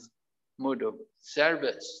for his mood of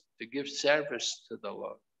service, to give service to the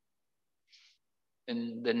Lord.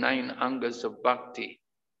 in the 9 angas of Bhakti.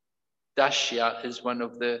 Dashya is one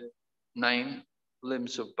of the 9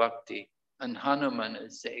 limbs of Bhakti, and Hanuman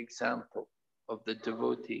is the example of the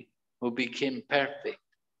devotee who became perfect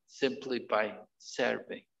simply by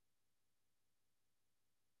serving.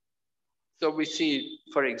 So we see,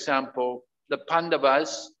 for example, the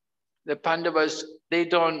Pandavas, they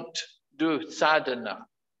don't do sadhana.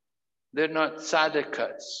 They're not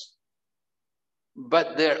sadhakas,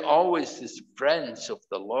 but they're always these friends of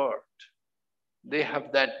the Lord. They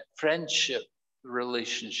have that friendship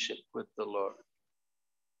relationship with the Lord.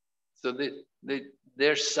 So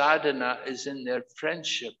their sadhana is in their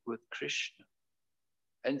friendship with Krishna.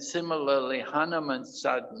 And similarly, Hanuman's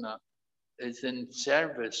sadhana is in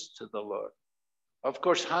service to the Lord. Of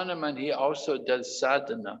course, Hanuman, he also does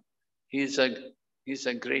sadhana. He's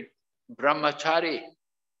a great brahmachari,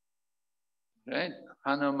 right?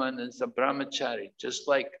 Hanuman is a brahmachari, just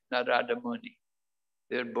like Narada Muni.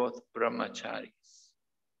 They're both brahmacharis.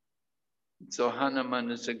 So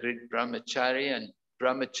Hanuman is a great brahmachari, and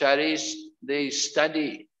brahmacharis, they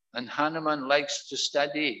study, and Hanuman likes to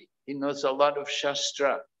study. He knows a lot of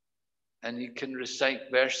shastra, and he can recite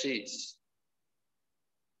verses.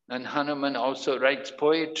 And Hanuman also writes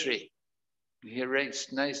poetry. He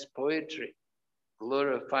writes nice poetry,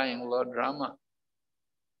 glorifying Lord Rama.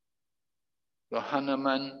 So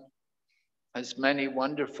Hanuman has many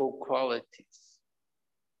wonderful qualities.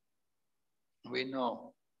 We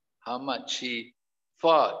know how much he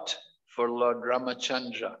fought for Lord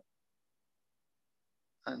Ramachandra.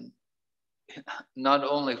 And not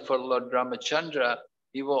only for Lord Ramachandra,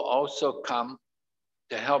 he will also come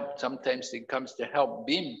to help. Sometimes he comes to help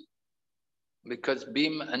Bhim, because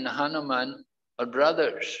Bhim and Hanuman are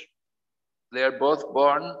brothers. They are both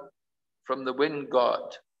born from the wind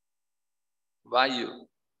god, Vayu.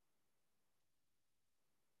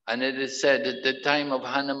 And it is said at the time of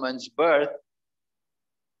Hanuman's birth,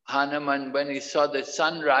 Hanuman, when he saw the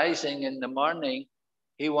sun rising in the morning,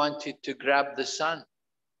 he wanted to grab the sun.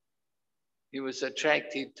 He was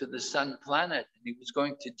attracted to the sun planet, and he was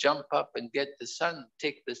going to jump up and get the sun,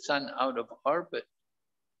 take the sun out of orbit.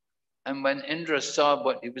 And when Indra saw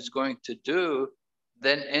what he was going to do,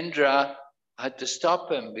 then Indra had to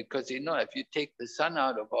stop him, because if you take the sun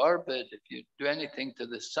out of orbit, if you do anything to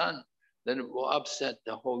the sun, then it will upset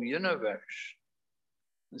the whole universe.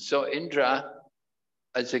 And so Indra,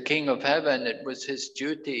 as the king of heaven, it was his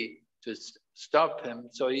duty to stop him.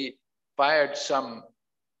 So he fired some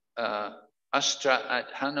astra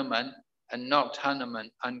at Hanuman and knocked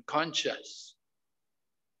Hanuman unconscious.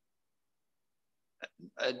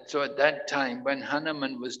 And so at that time, when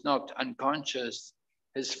Hanuman was knocked unconscious,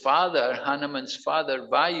 his father, Hanuman's father,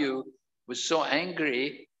 Vayu, was so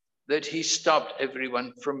angry that he stopped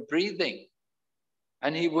everyone from breathing.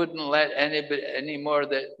 And he wouldn't let anybody anymore,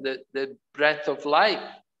 the breath of life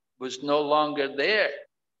was no longer there.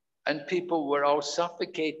 And people were all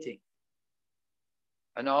suffocating.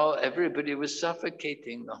 And everybody was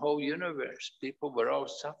suffocating, the whole universe. People were all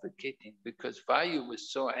suffocating because Vayu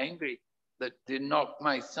was so angry that they knocked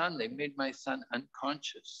my son, they made my son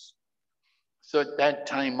unconscious. So at that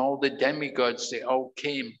time, all the demigods, they all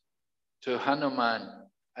came to Hanuman,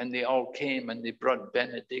 and they all came and they brought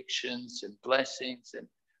benedictions and blessings, and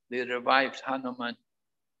they revived Hanuman.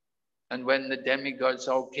 And when the demigods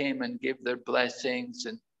all came and gave their blessings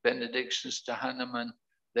and benedictions to Hanuman,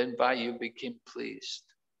 then Vayu became pleased,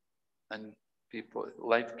 and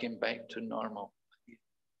life came back to normal.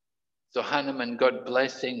 So Hanuman got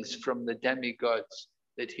blessings from the demigods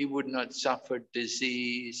that he would not suffer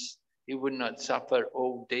disease, he would not suffer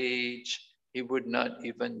old age, he would not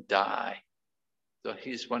even die. So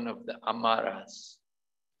he's one of the Amaras,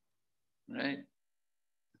 right?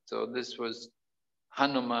 So this was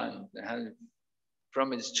Hanuman.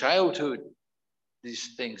 From his childhood,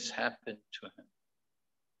 these things happened to him.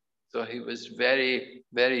 So he was very,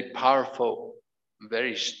 very powerful,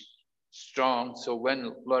 very strong. So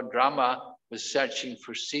when Lord Rama was searching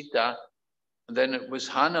for Sita, then it was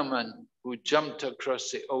Hanuman who jumped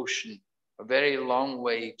across the ocean, a very long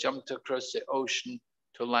way, jumped across the ocean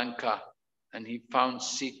to Lanka, and he found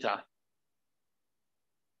Sita.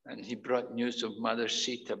 And he brought news of Mother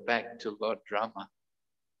Sita back to Lord Rama.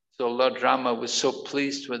 So Lord Rama was so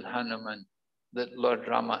pleased with Hanuman that Lord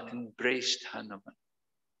Rama embraced Hanuman.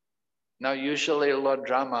 Now, usually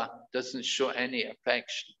Lord Rama doesn't show any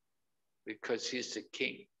affection because he's the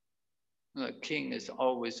king. The king is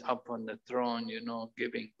always up on the throne,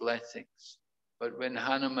 giving blessings. But when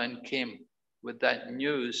Hanuman came with that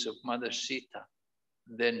news of Mother Sita,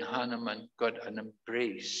 then Hanuman got an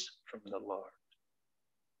embrace from the Lord.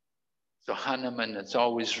 So Hanuman is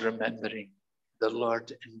always remembering the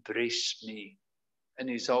Lord embrace me. And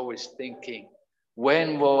he's always thinking,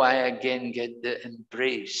 when will I again get the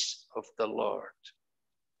embrace of the Lord?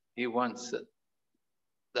 He wants it.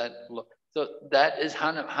 So that is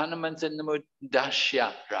Hanuman's in the mood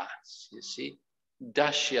Dashyaras, you see?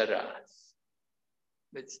 Dashyaras.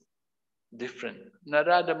 It's different.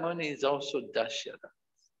 Narada Muni is also Dashyaras.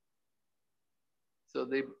 So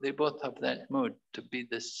they both have that mood to be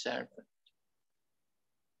the servant.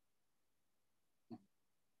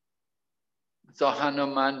 So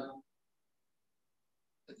Hanuman,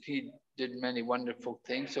 he did many wonderful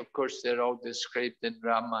things. Of course, they're all described in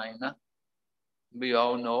Ramayana. We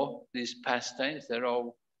all know these pastimes. They're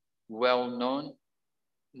all well known,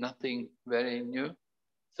 nothing very new.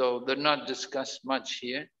 So they're not discussed much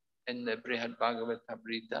here in the Brihad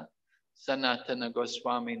Bhagavatamrita. Sanatana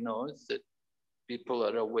Goswami knows that people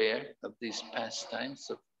are aware of these pastimes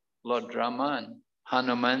of Lord Rama and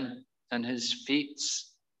Hanuman and his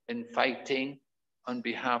feats in fighting on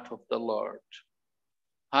behalf of the Lord.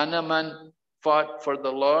 Hanuman fought for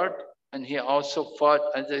the Lord, and he also fought,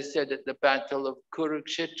 as I said, at the battle of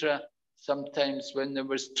Kurukshetra. Sometimes when there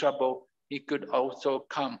was trouble, he could also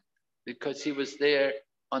come because he was there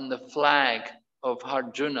on the flag of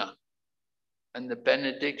Arjuna. And the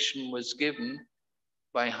benediction was given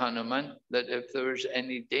by Hanuman that if there was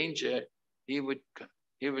any danger, he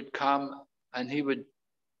would come and he would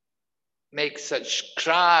make such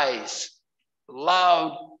cries,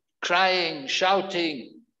 loud crying,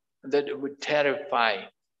 shouting, that it would terrify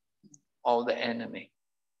all the enemy.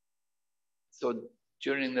 So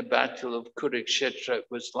during the battle of Kurukshetra, it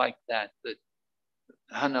was like that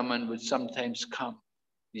Hanuman would sometimes come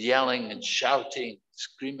yelling and shouting,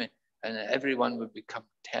 screaming, and everyone would become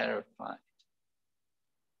terrified.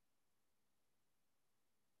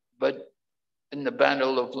 But in the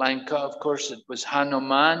battle of Lanka, of course, it was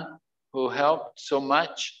Hanuman who helped so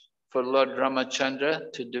much for Lord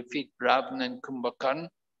Ramachandra to defeat Ravana and Kumbhakarna,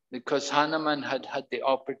 because Hanuman had had the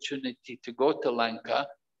opportunity to go to Lanka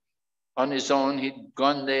on his own. He'd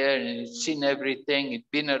gone there and he'd seen everything. He'd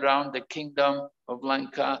been around the kingdom of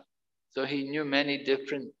Lanka. So he knew many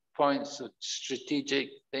different points of strategic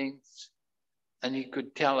things, and he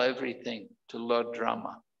could tell everything to Lord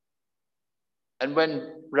Rama. And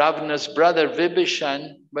when Ravana's brother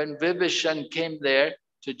Vibhishan, when Vibhishan came there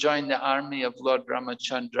to join the army of Lord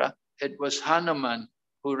Ramachandra, it was Hanuman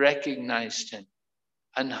who recognized him.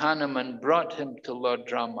 And Hanuman brought him to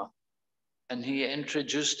Lord Rama, and he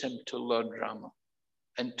introduced him to Lord Rama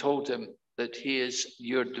and told him that he is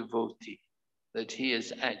your devotee, that he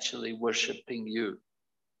is actually worshipping you,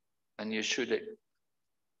 and you should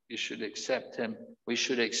accept him. We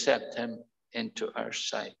should accept him into our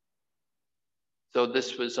side. So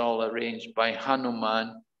this was all arranged by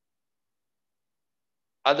Hanuman.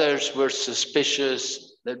 Others were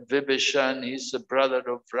suspicious that Vibhishan, he's the brother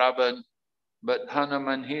of Ravana, but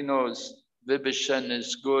Hanuman, he knows Vibhishan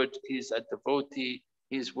is good, he's a devotee,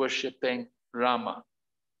 he's worshipping Rama.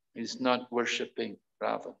 He's not worshipping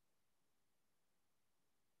Ravana.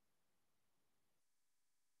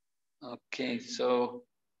 Okay, so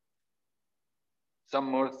some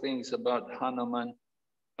more things about Hanuman.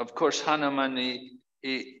 Of course, Hanuman,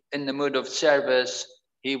 he, in the mood of service,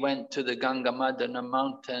 he went to the Gangamadana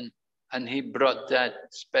mountain and he brought that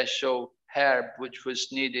special herb which was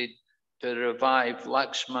needed to revive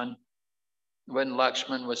Lakshman. When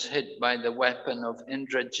Lakshman was hit by the weapon of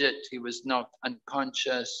Indrajit, he was knocked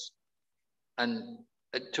unconscious, and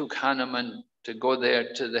it took Hanuman to go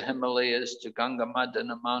there to the Himalayas, to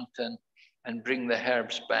Gangamadana mountain, and bring the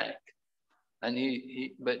herbs back. And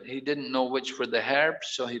but he didn't know which were the herbs,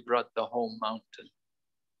 so he brought the whole mountain.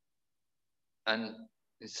 And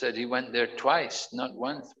he said he went there twice, not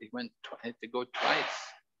once. He had to go twice.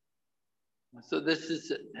 So this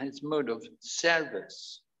is his mood of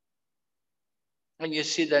service. And you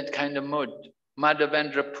see that kind of mood.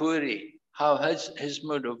 Madhavendra Puri, how his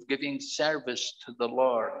mood of giving service to the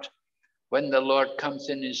Lord. When the Lord comes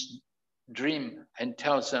in his dream and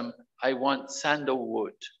tells him, I want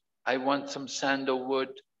sandalwood. I want some sandalwood.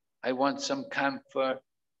 I want some camphor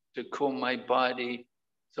to comb my body.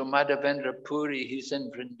 So Madhavendra Puri, he's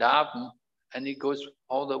in Vrindavan, and he goes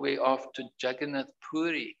all the way off to Jagannath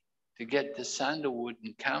Puri to get the sandalwood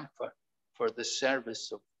and camphor for the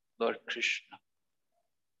service of Lord Krishna.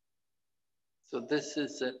 So this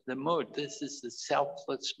is the mood, this is the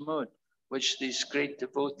selfless mood which these great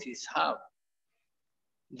devotees have,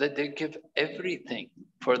 that they give everything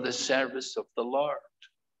for the service of the Lord.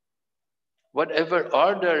 Whatever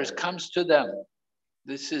orders comes to them,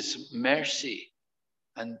 this is mercy.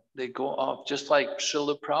 And they go off, just like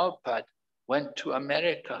Srila Prabhupada went to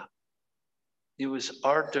America. He was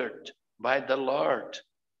ordered by the Lord.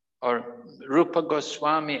 Or Rupa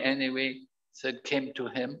Goswami anyway said came to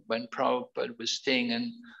him when Prabhupada was staying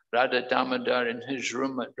in Radha Damodar, in his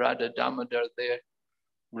room at Radha Damodar there.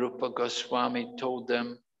 Rupa Goswami told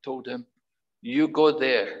him, you go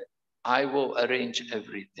there, I will arrange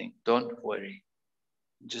everything, don't worry.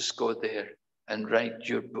 Just go there and write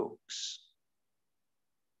your books.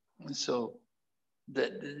 And so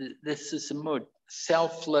this is a mood,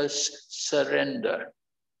 selfless surrender.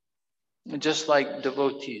 Just like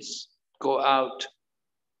devotees go out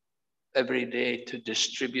every day to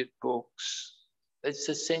distribute books, it's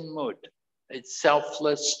the same mood. It's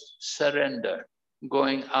selfless surrender,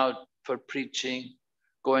 going out for preaching,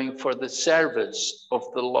 going for the service of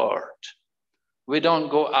the Lord. We don't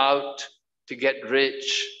go out to get rich.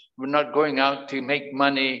 We're not going out to make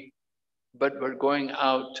money, but we're going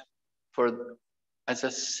out as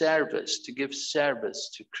a service, to give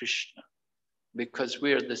service to Krishna, because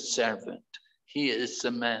we are the servant. He is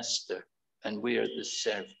the master, and we are the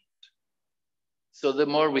servant. So the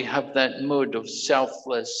more we have that mood of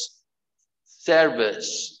selfless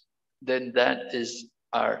service, then that is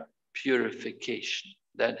our purification.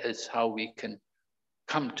 That is how we can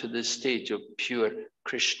come to the stage of pure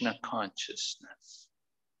Krishna consciousness.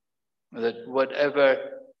 That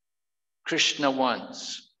whatever Krishna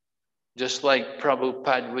wants, just like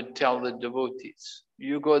Prabhupada would tell the devotees,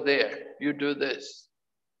 you go there, you do this.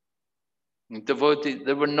 And devotees,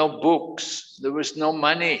 there were no books, there was no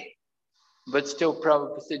money, but still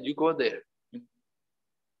Prabhupada said, you go there.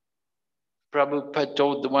 Prabhupada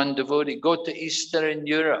told the one devotee, go to Eastern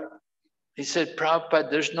Europe. He said, Prabhupada,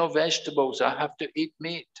 there's no vegetables, I have to eat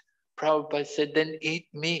meat. Prabhupada said, then eat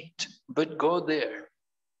meat, but go there.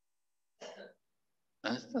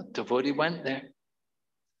 And the devotee went there.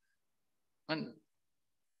 And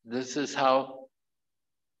this is how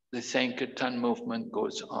the Sankirtan movement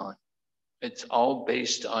goes on. It's all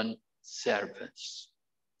based on service,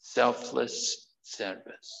 selfless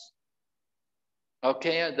service.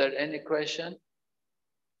 Okay, are there any questions?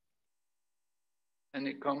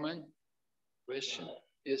 Any comment? Question?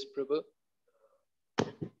 Yes, Prabhu?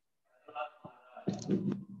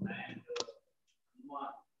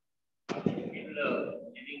 Living in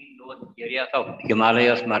those areas of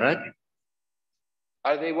Himalayas, Maharaj?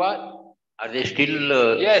 Are they what? Are they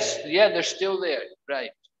still? Yes, yeah, they're still there, right.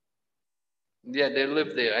 Yeah, they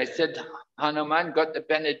live there. I said Hanuman got the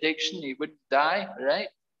benediction, he wouldn't die, right?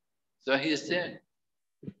 So he's there.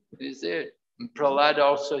 He's there. And Prahlad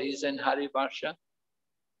also, he's in Harivarsha.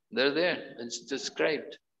 They're there. It's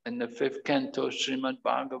described in the 5th canto Srimad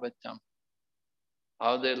Bhagavatam,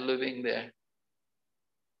 how they're living there.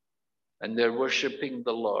 And they're worshipping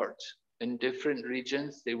the Lord. In different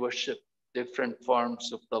regions, they worship different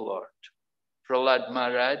forms of the Lord. Prahlad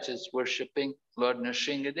Maharaj is worshipping Lord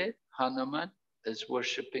Nrsimhadev. Hanuman is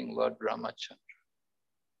worshipping Lord Ramachandra.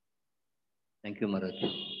 Thank you, Maharaj.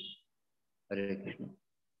 Hare Krishna.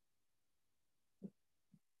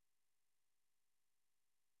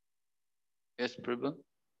 Yes, Prabhu?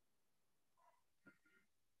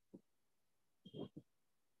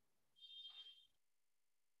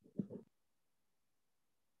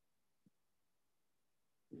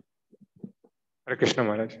 Hare Krishna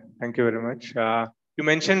Maharaj. Thank you very much. You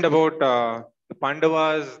mentioned about the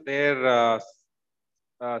Pandavas, their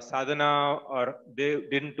sadhana, or they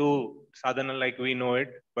didn't do sadhana like we know it,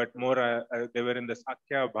 but more they were in the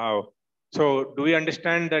Sakya Bhav. So do we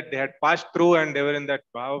understand that they had passed through and they were in that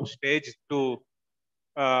Bhav stage to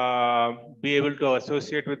be able to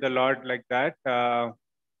associate with the Lord like that?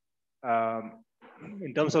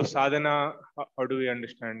 In terms of sadhana, how do we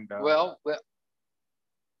understand? Well,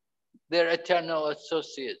 they're eternal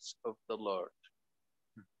associates of the Lord.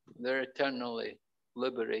 They're eternally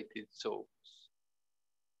liberated souls.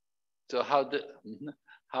 So how did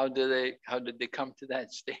they come to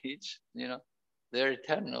that stage? You know, they're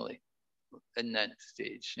eternally in that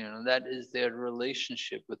stage. You know, that is their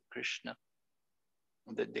relationship with Krishna,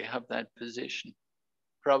 that they have that position.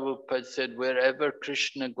 Prabhupada said, wherever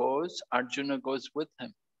Krishna goes, Arjuna goes with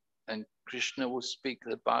him, and Krishna will speak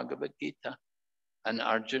the Bhagavad Gita, and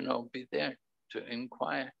Arjuna will be there to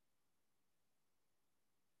inquire.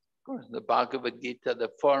 Of course, the Bhagavad Gita, the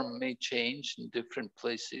form may change in different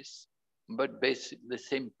places, but basically the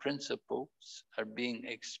same principles are being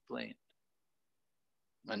explained.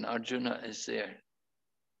 And Arjuna is there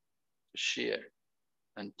to share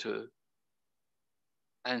and to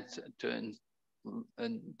answer,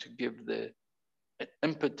 and to give the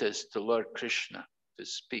impetus to Lord Krishna to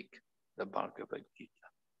speak the Bhagavad Gita.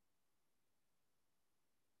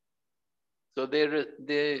 So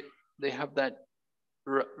they have that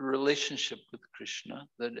relationship with Krishna,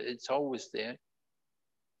 that it's always there.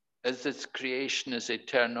 As its creation is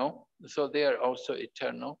eternal, so they are also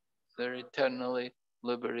eternal. They're eternally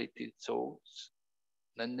liberated souls.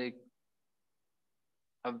 Then they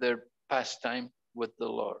have their pastime with the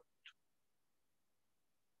Lord.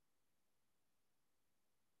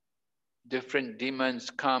 Different demons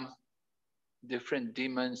come.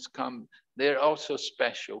 They're also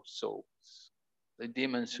special souls. The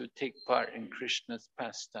demons who take part in Krishna's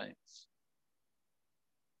pastimes.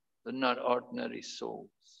 They're not ordinary souls.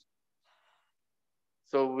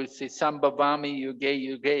 So we say, Sambhavami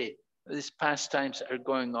Yuge Yuge. These pastimes are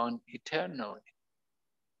going on eternally.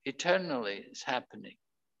 Eternally it's happening.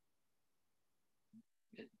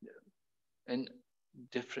 In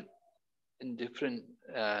different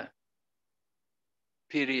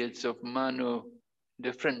periods of Manu,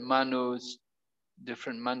 different Manus,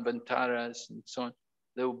 different Manvantaras and so on.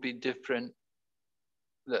 There will be different,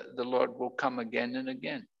 the Lord will come again and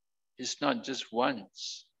again. It's not just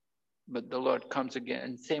once, but the Lord comes again.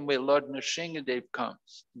 And same way Lord Nrsingadev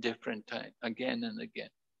comes, different time, again and again.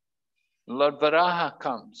 Lord Varaha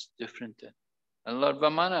comes, different time. And Lord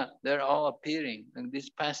Vamana, they're all appearing. And these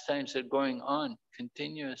pastimes are going on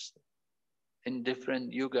continuously in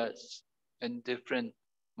different yugas, in different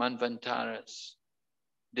manvantaras,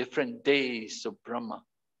 different days of Brahma.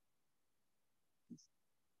 It's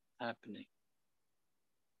happening.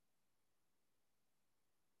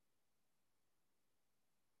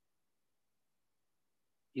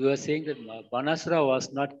 You were saying that Banasura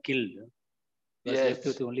was not killed. He was Yes. left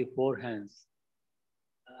with only 4 hands.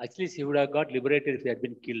 At least he would have got liberated if he had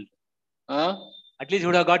been killed. Huh? At least he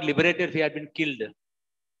would have got liberated if he had been killed.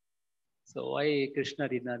 So why Krishna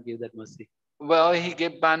did not give that mercy? Well, he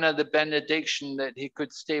gave Bana the benediction that he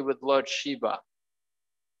could stay with Lord Shiva.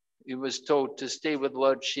 He was told to stay with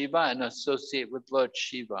Lord Shiva and associate with Lord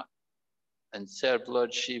Shiva and serve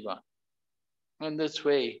Lord Shiva. And this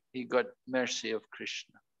way, he got mercy of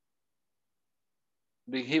Krishna.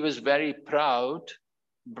 He was very proud.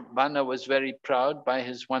 Bana was very proud by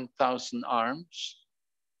his 1,000 arms.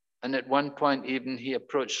 And at one point, even he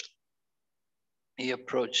approached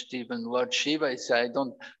even Lord Shiva. He said,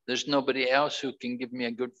 there's nobody else who can give me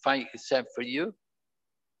a good fight except for you.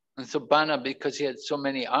 And so Bana, because he had so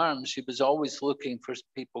many arms, he was always looking for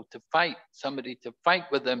people to fight, somebody to fight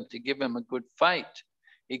with him, to give him a good fight.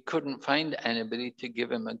 He couldn't find anybody to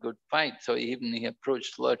give him a good fight. So even he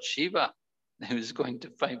approached Lord Shiva. He was going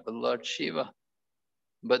to fight with Lord Shiva.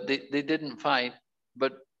 But they didn't fight.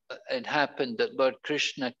 But it happened that Lord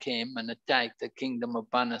Krishna came and attacked the kingdom of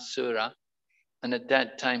Banasura. And at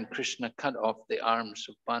that time, Krishna cut off the arms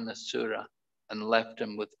of Banasura and left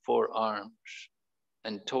him with 4 arms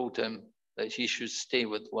and told him that he should stay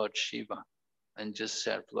with Lord Shiva and just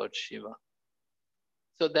serve Lord Shiva.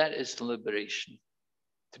 So that is liberation.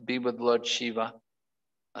 To be with Lord Shiva,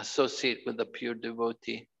 associate with a pure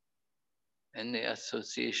devotee. In the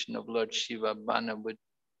association of Lord Shiva, Bana would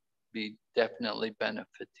be definitely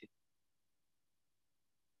benefited.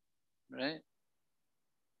 Right?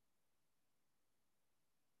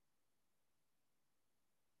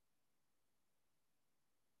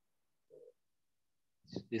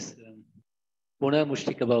 This Puna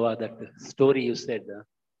Mushtika Bhava, that story you said.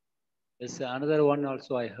 There's another one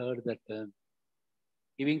also I heard that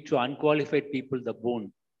giving to unqualified people the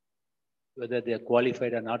boon, whether they are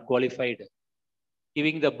qualified or not qualified,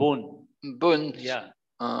 giving the boon. Boon. Yeah.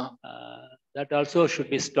 That also should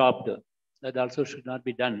be stopped. That also should not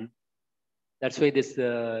be done. That's why this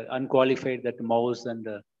unqualified, that mouse and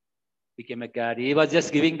became a cat. He was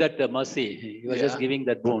just giving that mercy. He was just giving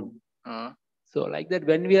that boon. So like that,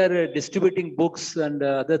 when we are distributing books and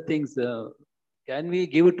other things, can we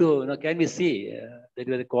give it to, can we see that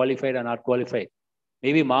we are qualified or not qualified?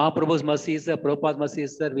 Maybe Mahaprabhu's mercy is Prabhupada's mercy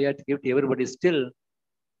is we have to give to everybody. Still,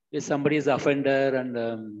 if somebody is offender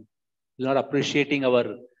and not appreciating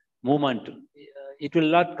our movement, it will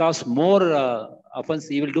not cause more offense.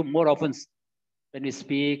 He will do more offense when we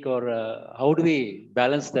speak, or how do we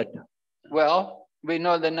balance that? Well, we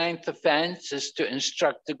know the 9th offense is to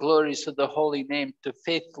instruct the glories of the holy name to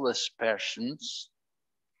faithless persons.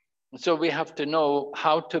 So we have to know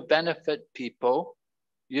how to benefit people.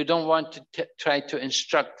 You don't want to try to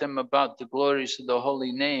instruct them about the glories of the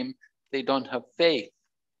holy name. They don't have faith.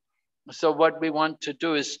 So what we want to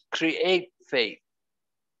do is create faith.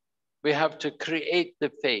 We have to create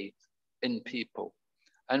the faith in people.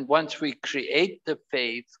 And once we create the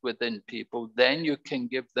faith within people, then you can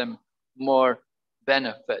give them more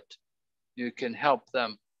benefit. You can help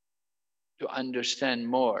them to understand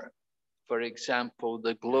more. For example,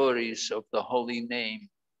 the glories of the holy name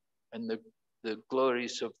and the the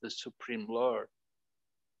glories of the Supreme Lord.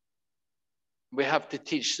 We have to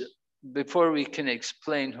teach, before we can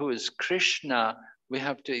explain who is Krishna, we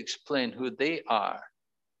have to explain who they are.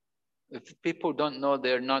 If people don't know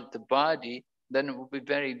they're not the body, then it will be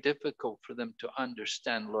very difficult for them to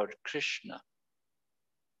understand Lord Krishna.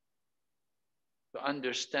 To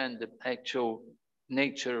understand the actual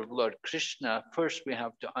nature of Lord Krishna, first we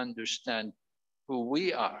have to understand who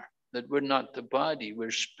we are, that we're not the body,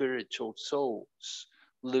 we're spiritual souls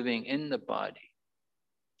living in the body.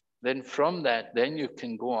 Then from that, then you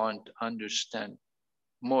can go on to understand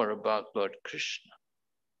more about Lord Krishna.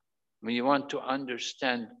 When you want to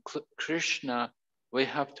understand Krishna, we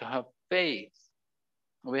have to have faith.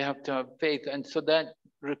 We have to have faith. And so that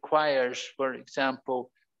requires, for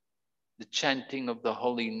example, the chanting of the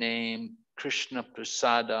holy name, Krishna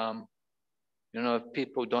Prasadam. You know, if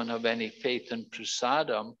people don't have any faith in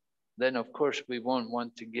Prasadam, then of course we won't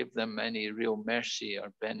want to give them any real mercy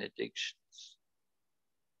or benedictions.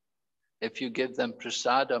 If you give them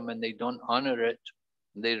Prasadam and they don't honor it,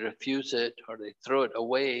 they refuse it or they throw it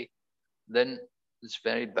away, then it's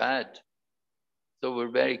very bad. So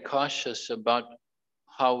we're very cautious about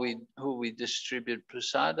who we distribute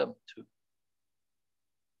prasadam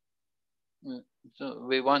to. So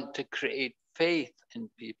we want to create faith in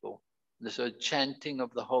people. So chanting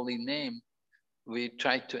of the holy name, we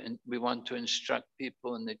want to instruct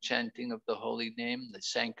people in the chanting of the holy name, the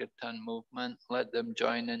Sankirtan movement, let them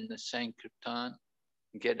join in the Sankirtan,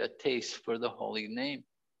 get a taste for the holy name.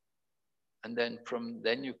 And then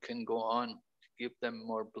then you can go on to give them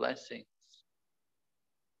more blessings,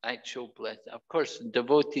 actual blessing. Of course,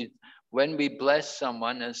 devotees, when we bless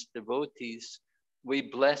someone as devotees, we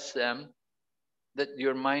bless them that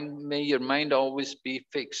may your mind always be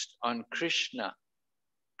fixed on Krishna.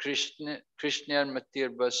 Krishna Matir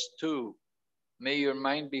Vastu. May your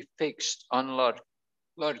mind be fixed on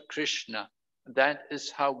Lord Krishna. That is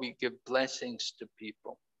how we give blessings to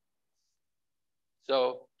people.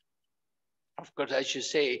 So, of course, as you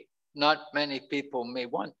say, not many people may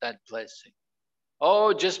want that blessing.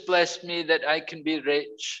 Oh, just bless me that I can be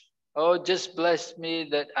rich. Oh, just bless me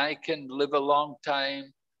that I can live a long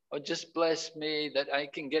time. Or just bless me that I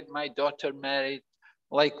can get my daughter married.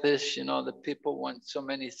 Like this, you know, the people want so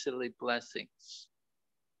many silly blessings.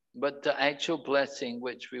 But the actual blessing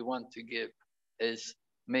which we want to give is,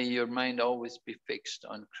 may your mind always be fixed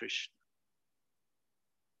on Krishna.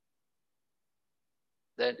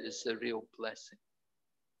 That is the real blessing.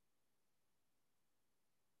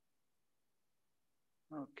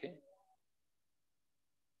 Okay.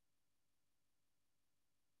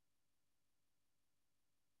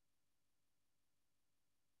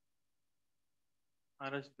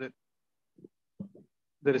 Maharaj,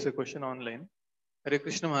 there is a question online. Hare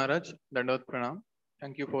Krishna Maharaj, Dandavat Pranam.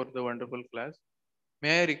 Thank you for the wonderful class.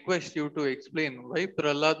 May I request you to explain why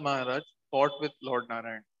Prahlad Maharaj fought with Lord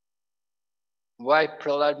Narayan? Why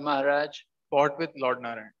Prahlad Maharaj? Fought with Lord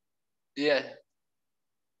Narayan. Yeah.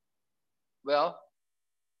 Well,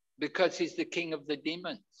 because he's the king of the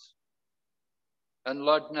demons. And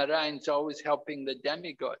Lord Narayan's always helping the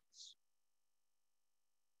demigods.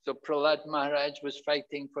 So Prahlad Maharaj was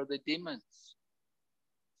fighting for the demons.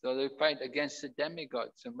 So they fight against the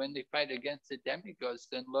demigods. And when they fight against the demigods,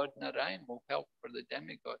 then Lord Narayan will help for the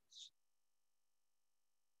demigods.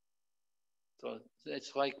 So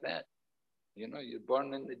it's like that. You know, you're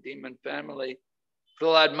born in the demon family.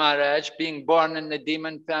 Prahlad Maharaj being born in the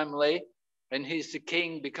demon family, and he's the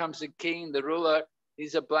king, becomes the king, the ruler,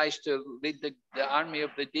 he's obliged to lead the army of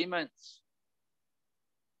the demons.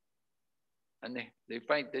 And they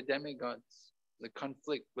fight the demigods, the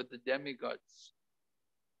conflict with the demigods.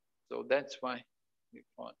 So that's why we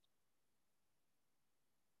fought.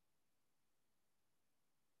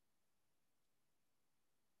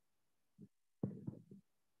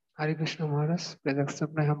 Hare Krishna Maharaj, please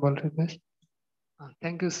accept my humble request.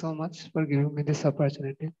 Thank you so much for giving me this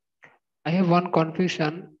opportunity. I have one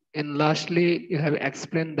confusion. And lastly, you have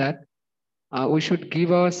explained that we should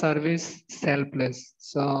give our service selfless.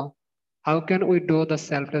 So how can we do the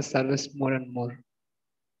selfless service more and more?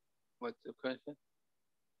 What's the question?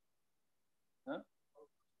 Huh?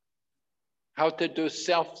 How to do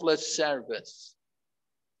selfless service?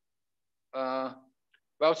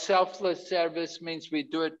 Well, selfless service means we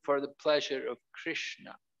do it for the pleasure of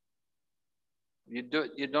Krishna. You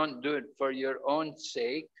don't do it for your own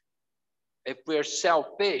sake. If we're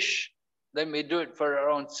selfish, then we do it for our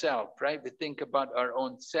own self, right? We think about our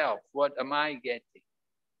own self. What am I getting?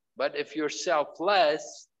 But if you're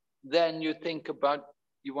selfless, then you think about,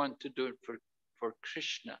 you want to do it for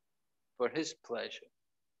Krishna, for his pleasure.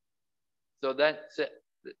 So that's it.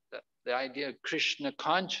 the idea of Krishna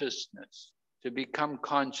consciousness, to become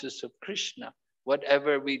conscious of Krishna.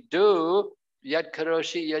 Whatever we do, yat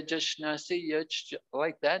karoshi yajashnasi yaj,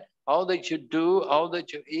 like that, all that you do, all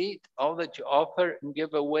that you eat, all that you offer and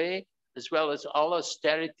give away, as well as all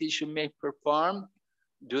austerities you may perform,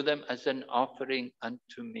 do them as an offering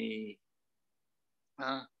unto me.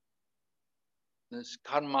 This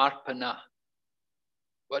karmarpana.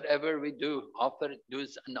 Whatever we do, do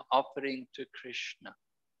as an offering to Krishna.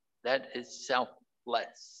 That is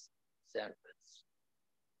selfless service.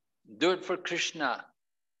 Do it for Krishna.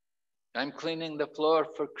 I'm cleaning the floor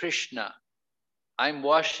for Krishna. I'm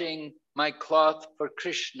washing my cloth for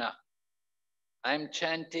Krishna. I'm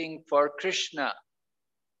chanting for Krishna.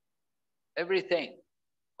 Everything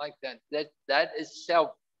like that. That is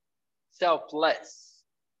selfless.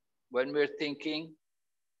 When we're thinking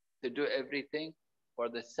to do everything for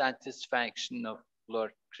the satisfaction of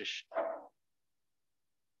Lord Krishna.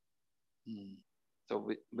 So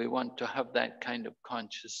we want to have that kind of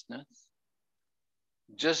consciousness.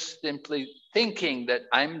 Just simply thinking that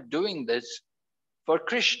I'm doing this for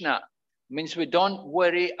Krishna means we don't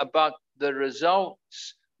worry about the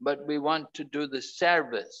results, but we want to do the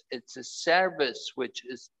service. It's a service which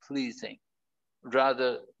is pleasing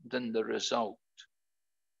rather than the result.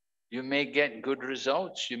 You may get good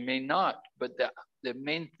results, you may not, but the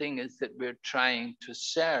main thing is that we're trying to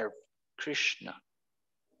serve Krishna.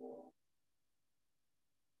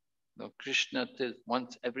 No, Krishna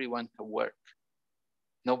wants everyone to work.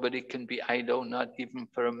 Nobody can be idle, not even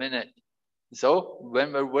for a minute. So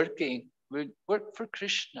when we're working, we work for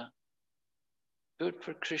Krishna. Do it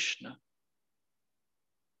for Krishna.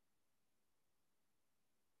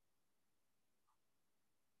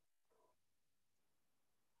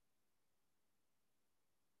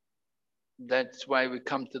 That's why we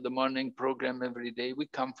come to the morning program every day. We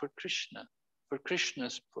come for Krishna, for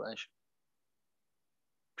Krishna's pleasure.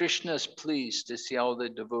 Krishna is pleased to see all the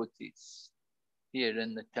devotees here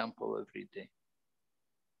in the temple every day.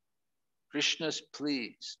 Krishna is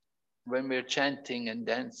pleased when we're chanting and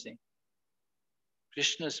dancing.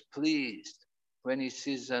 Krishna is pleased when he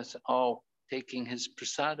sees us all taking his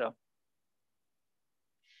prasadam.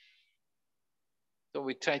 So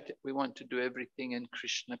we want to do everything in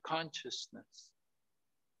Krishna consciousness.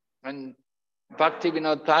 And Bhakti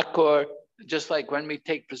Vinod Thakur, just like when we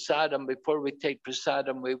take prasadam, before we take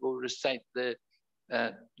prasadam, we will recite the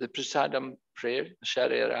prasadam prayer,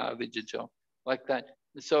 Sharira Vijajo, like that.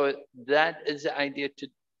 So that is the idea.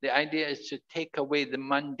 The idea is to take away the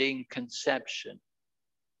mundane conception,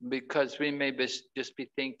 because we may just be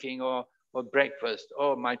thinking, or breakfast,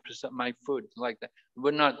 my food, like that.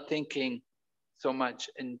 We're not thinking so much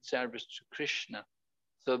in service to Krishna.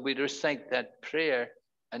 So we recite that prayer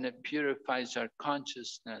and it purifies our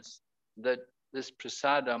consciousness that this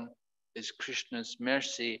prasadam is Krishna's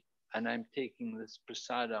mercy and I'm taking this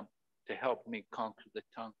prasadam to help me conquer the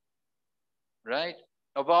tongue. Right?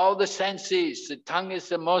 Of all the senses, the tongue is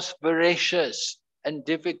the most voracious and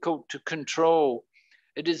difficult to control.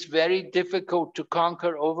 It is very difficult to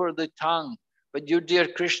conquer over the tongue. But you, dear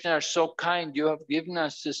Krishna, are so kind. You have given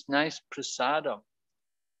us this nice prasadam.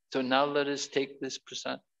 So now let us take this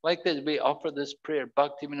prasadam. Like this, we offer this prayer.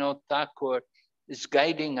 Bhakti Vinod Thakur is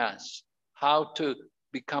guiding us how to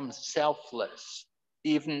become selfless,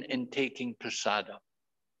 even in taking prasadam.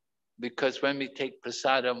 Because when we take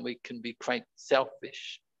prasadam, we can be quite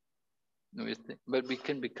selfish. But we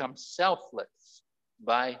can become selfless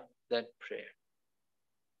by that prayer.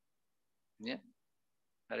 Yeah?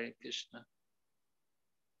 Hare Krishna.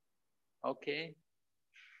 Okay.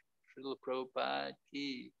 Srila Prabhupada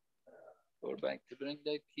ki. Or back to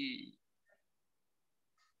Vrinda ki.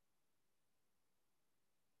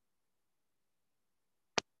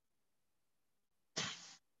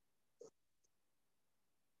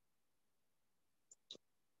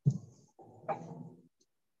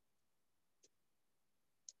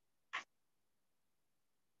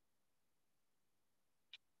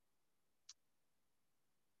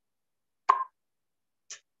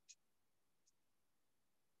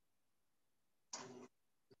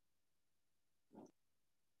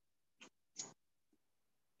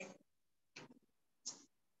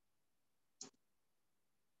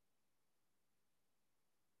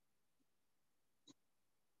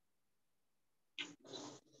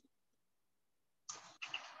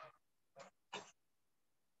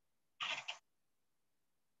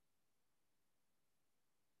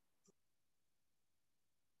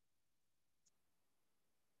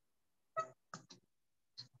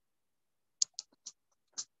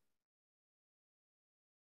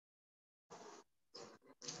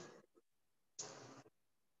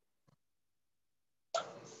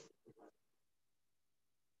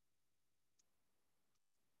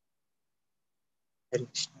 Hare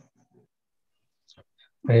Krishna.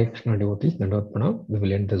 Hare Krishna devotees, Dandavad Pranam. We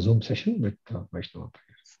will end the Zoom session with Vaishnava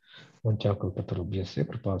prayers. Vanchakalpatarubhyasya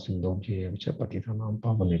kripa sindhobhya vicha patitanam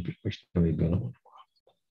pavanebhyo Vaishnavebhyo namo namaha.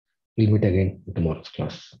 We'll meet again in tomorrow's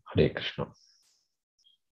class. Hare Krishna.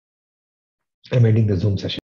 I'm ending the Zoom session.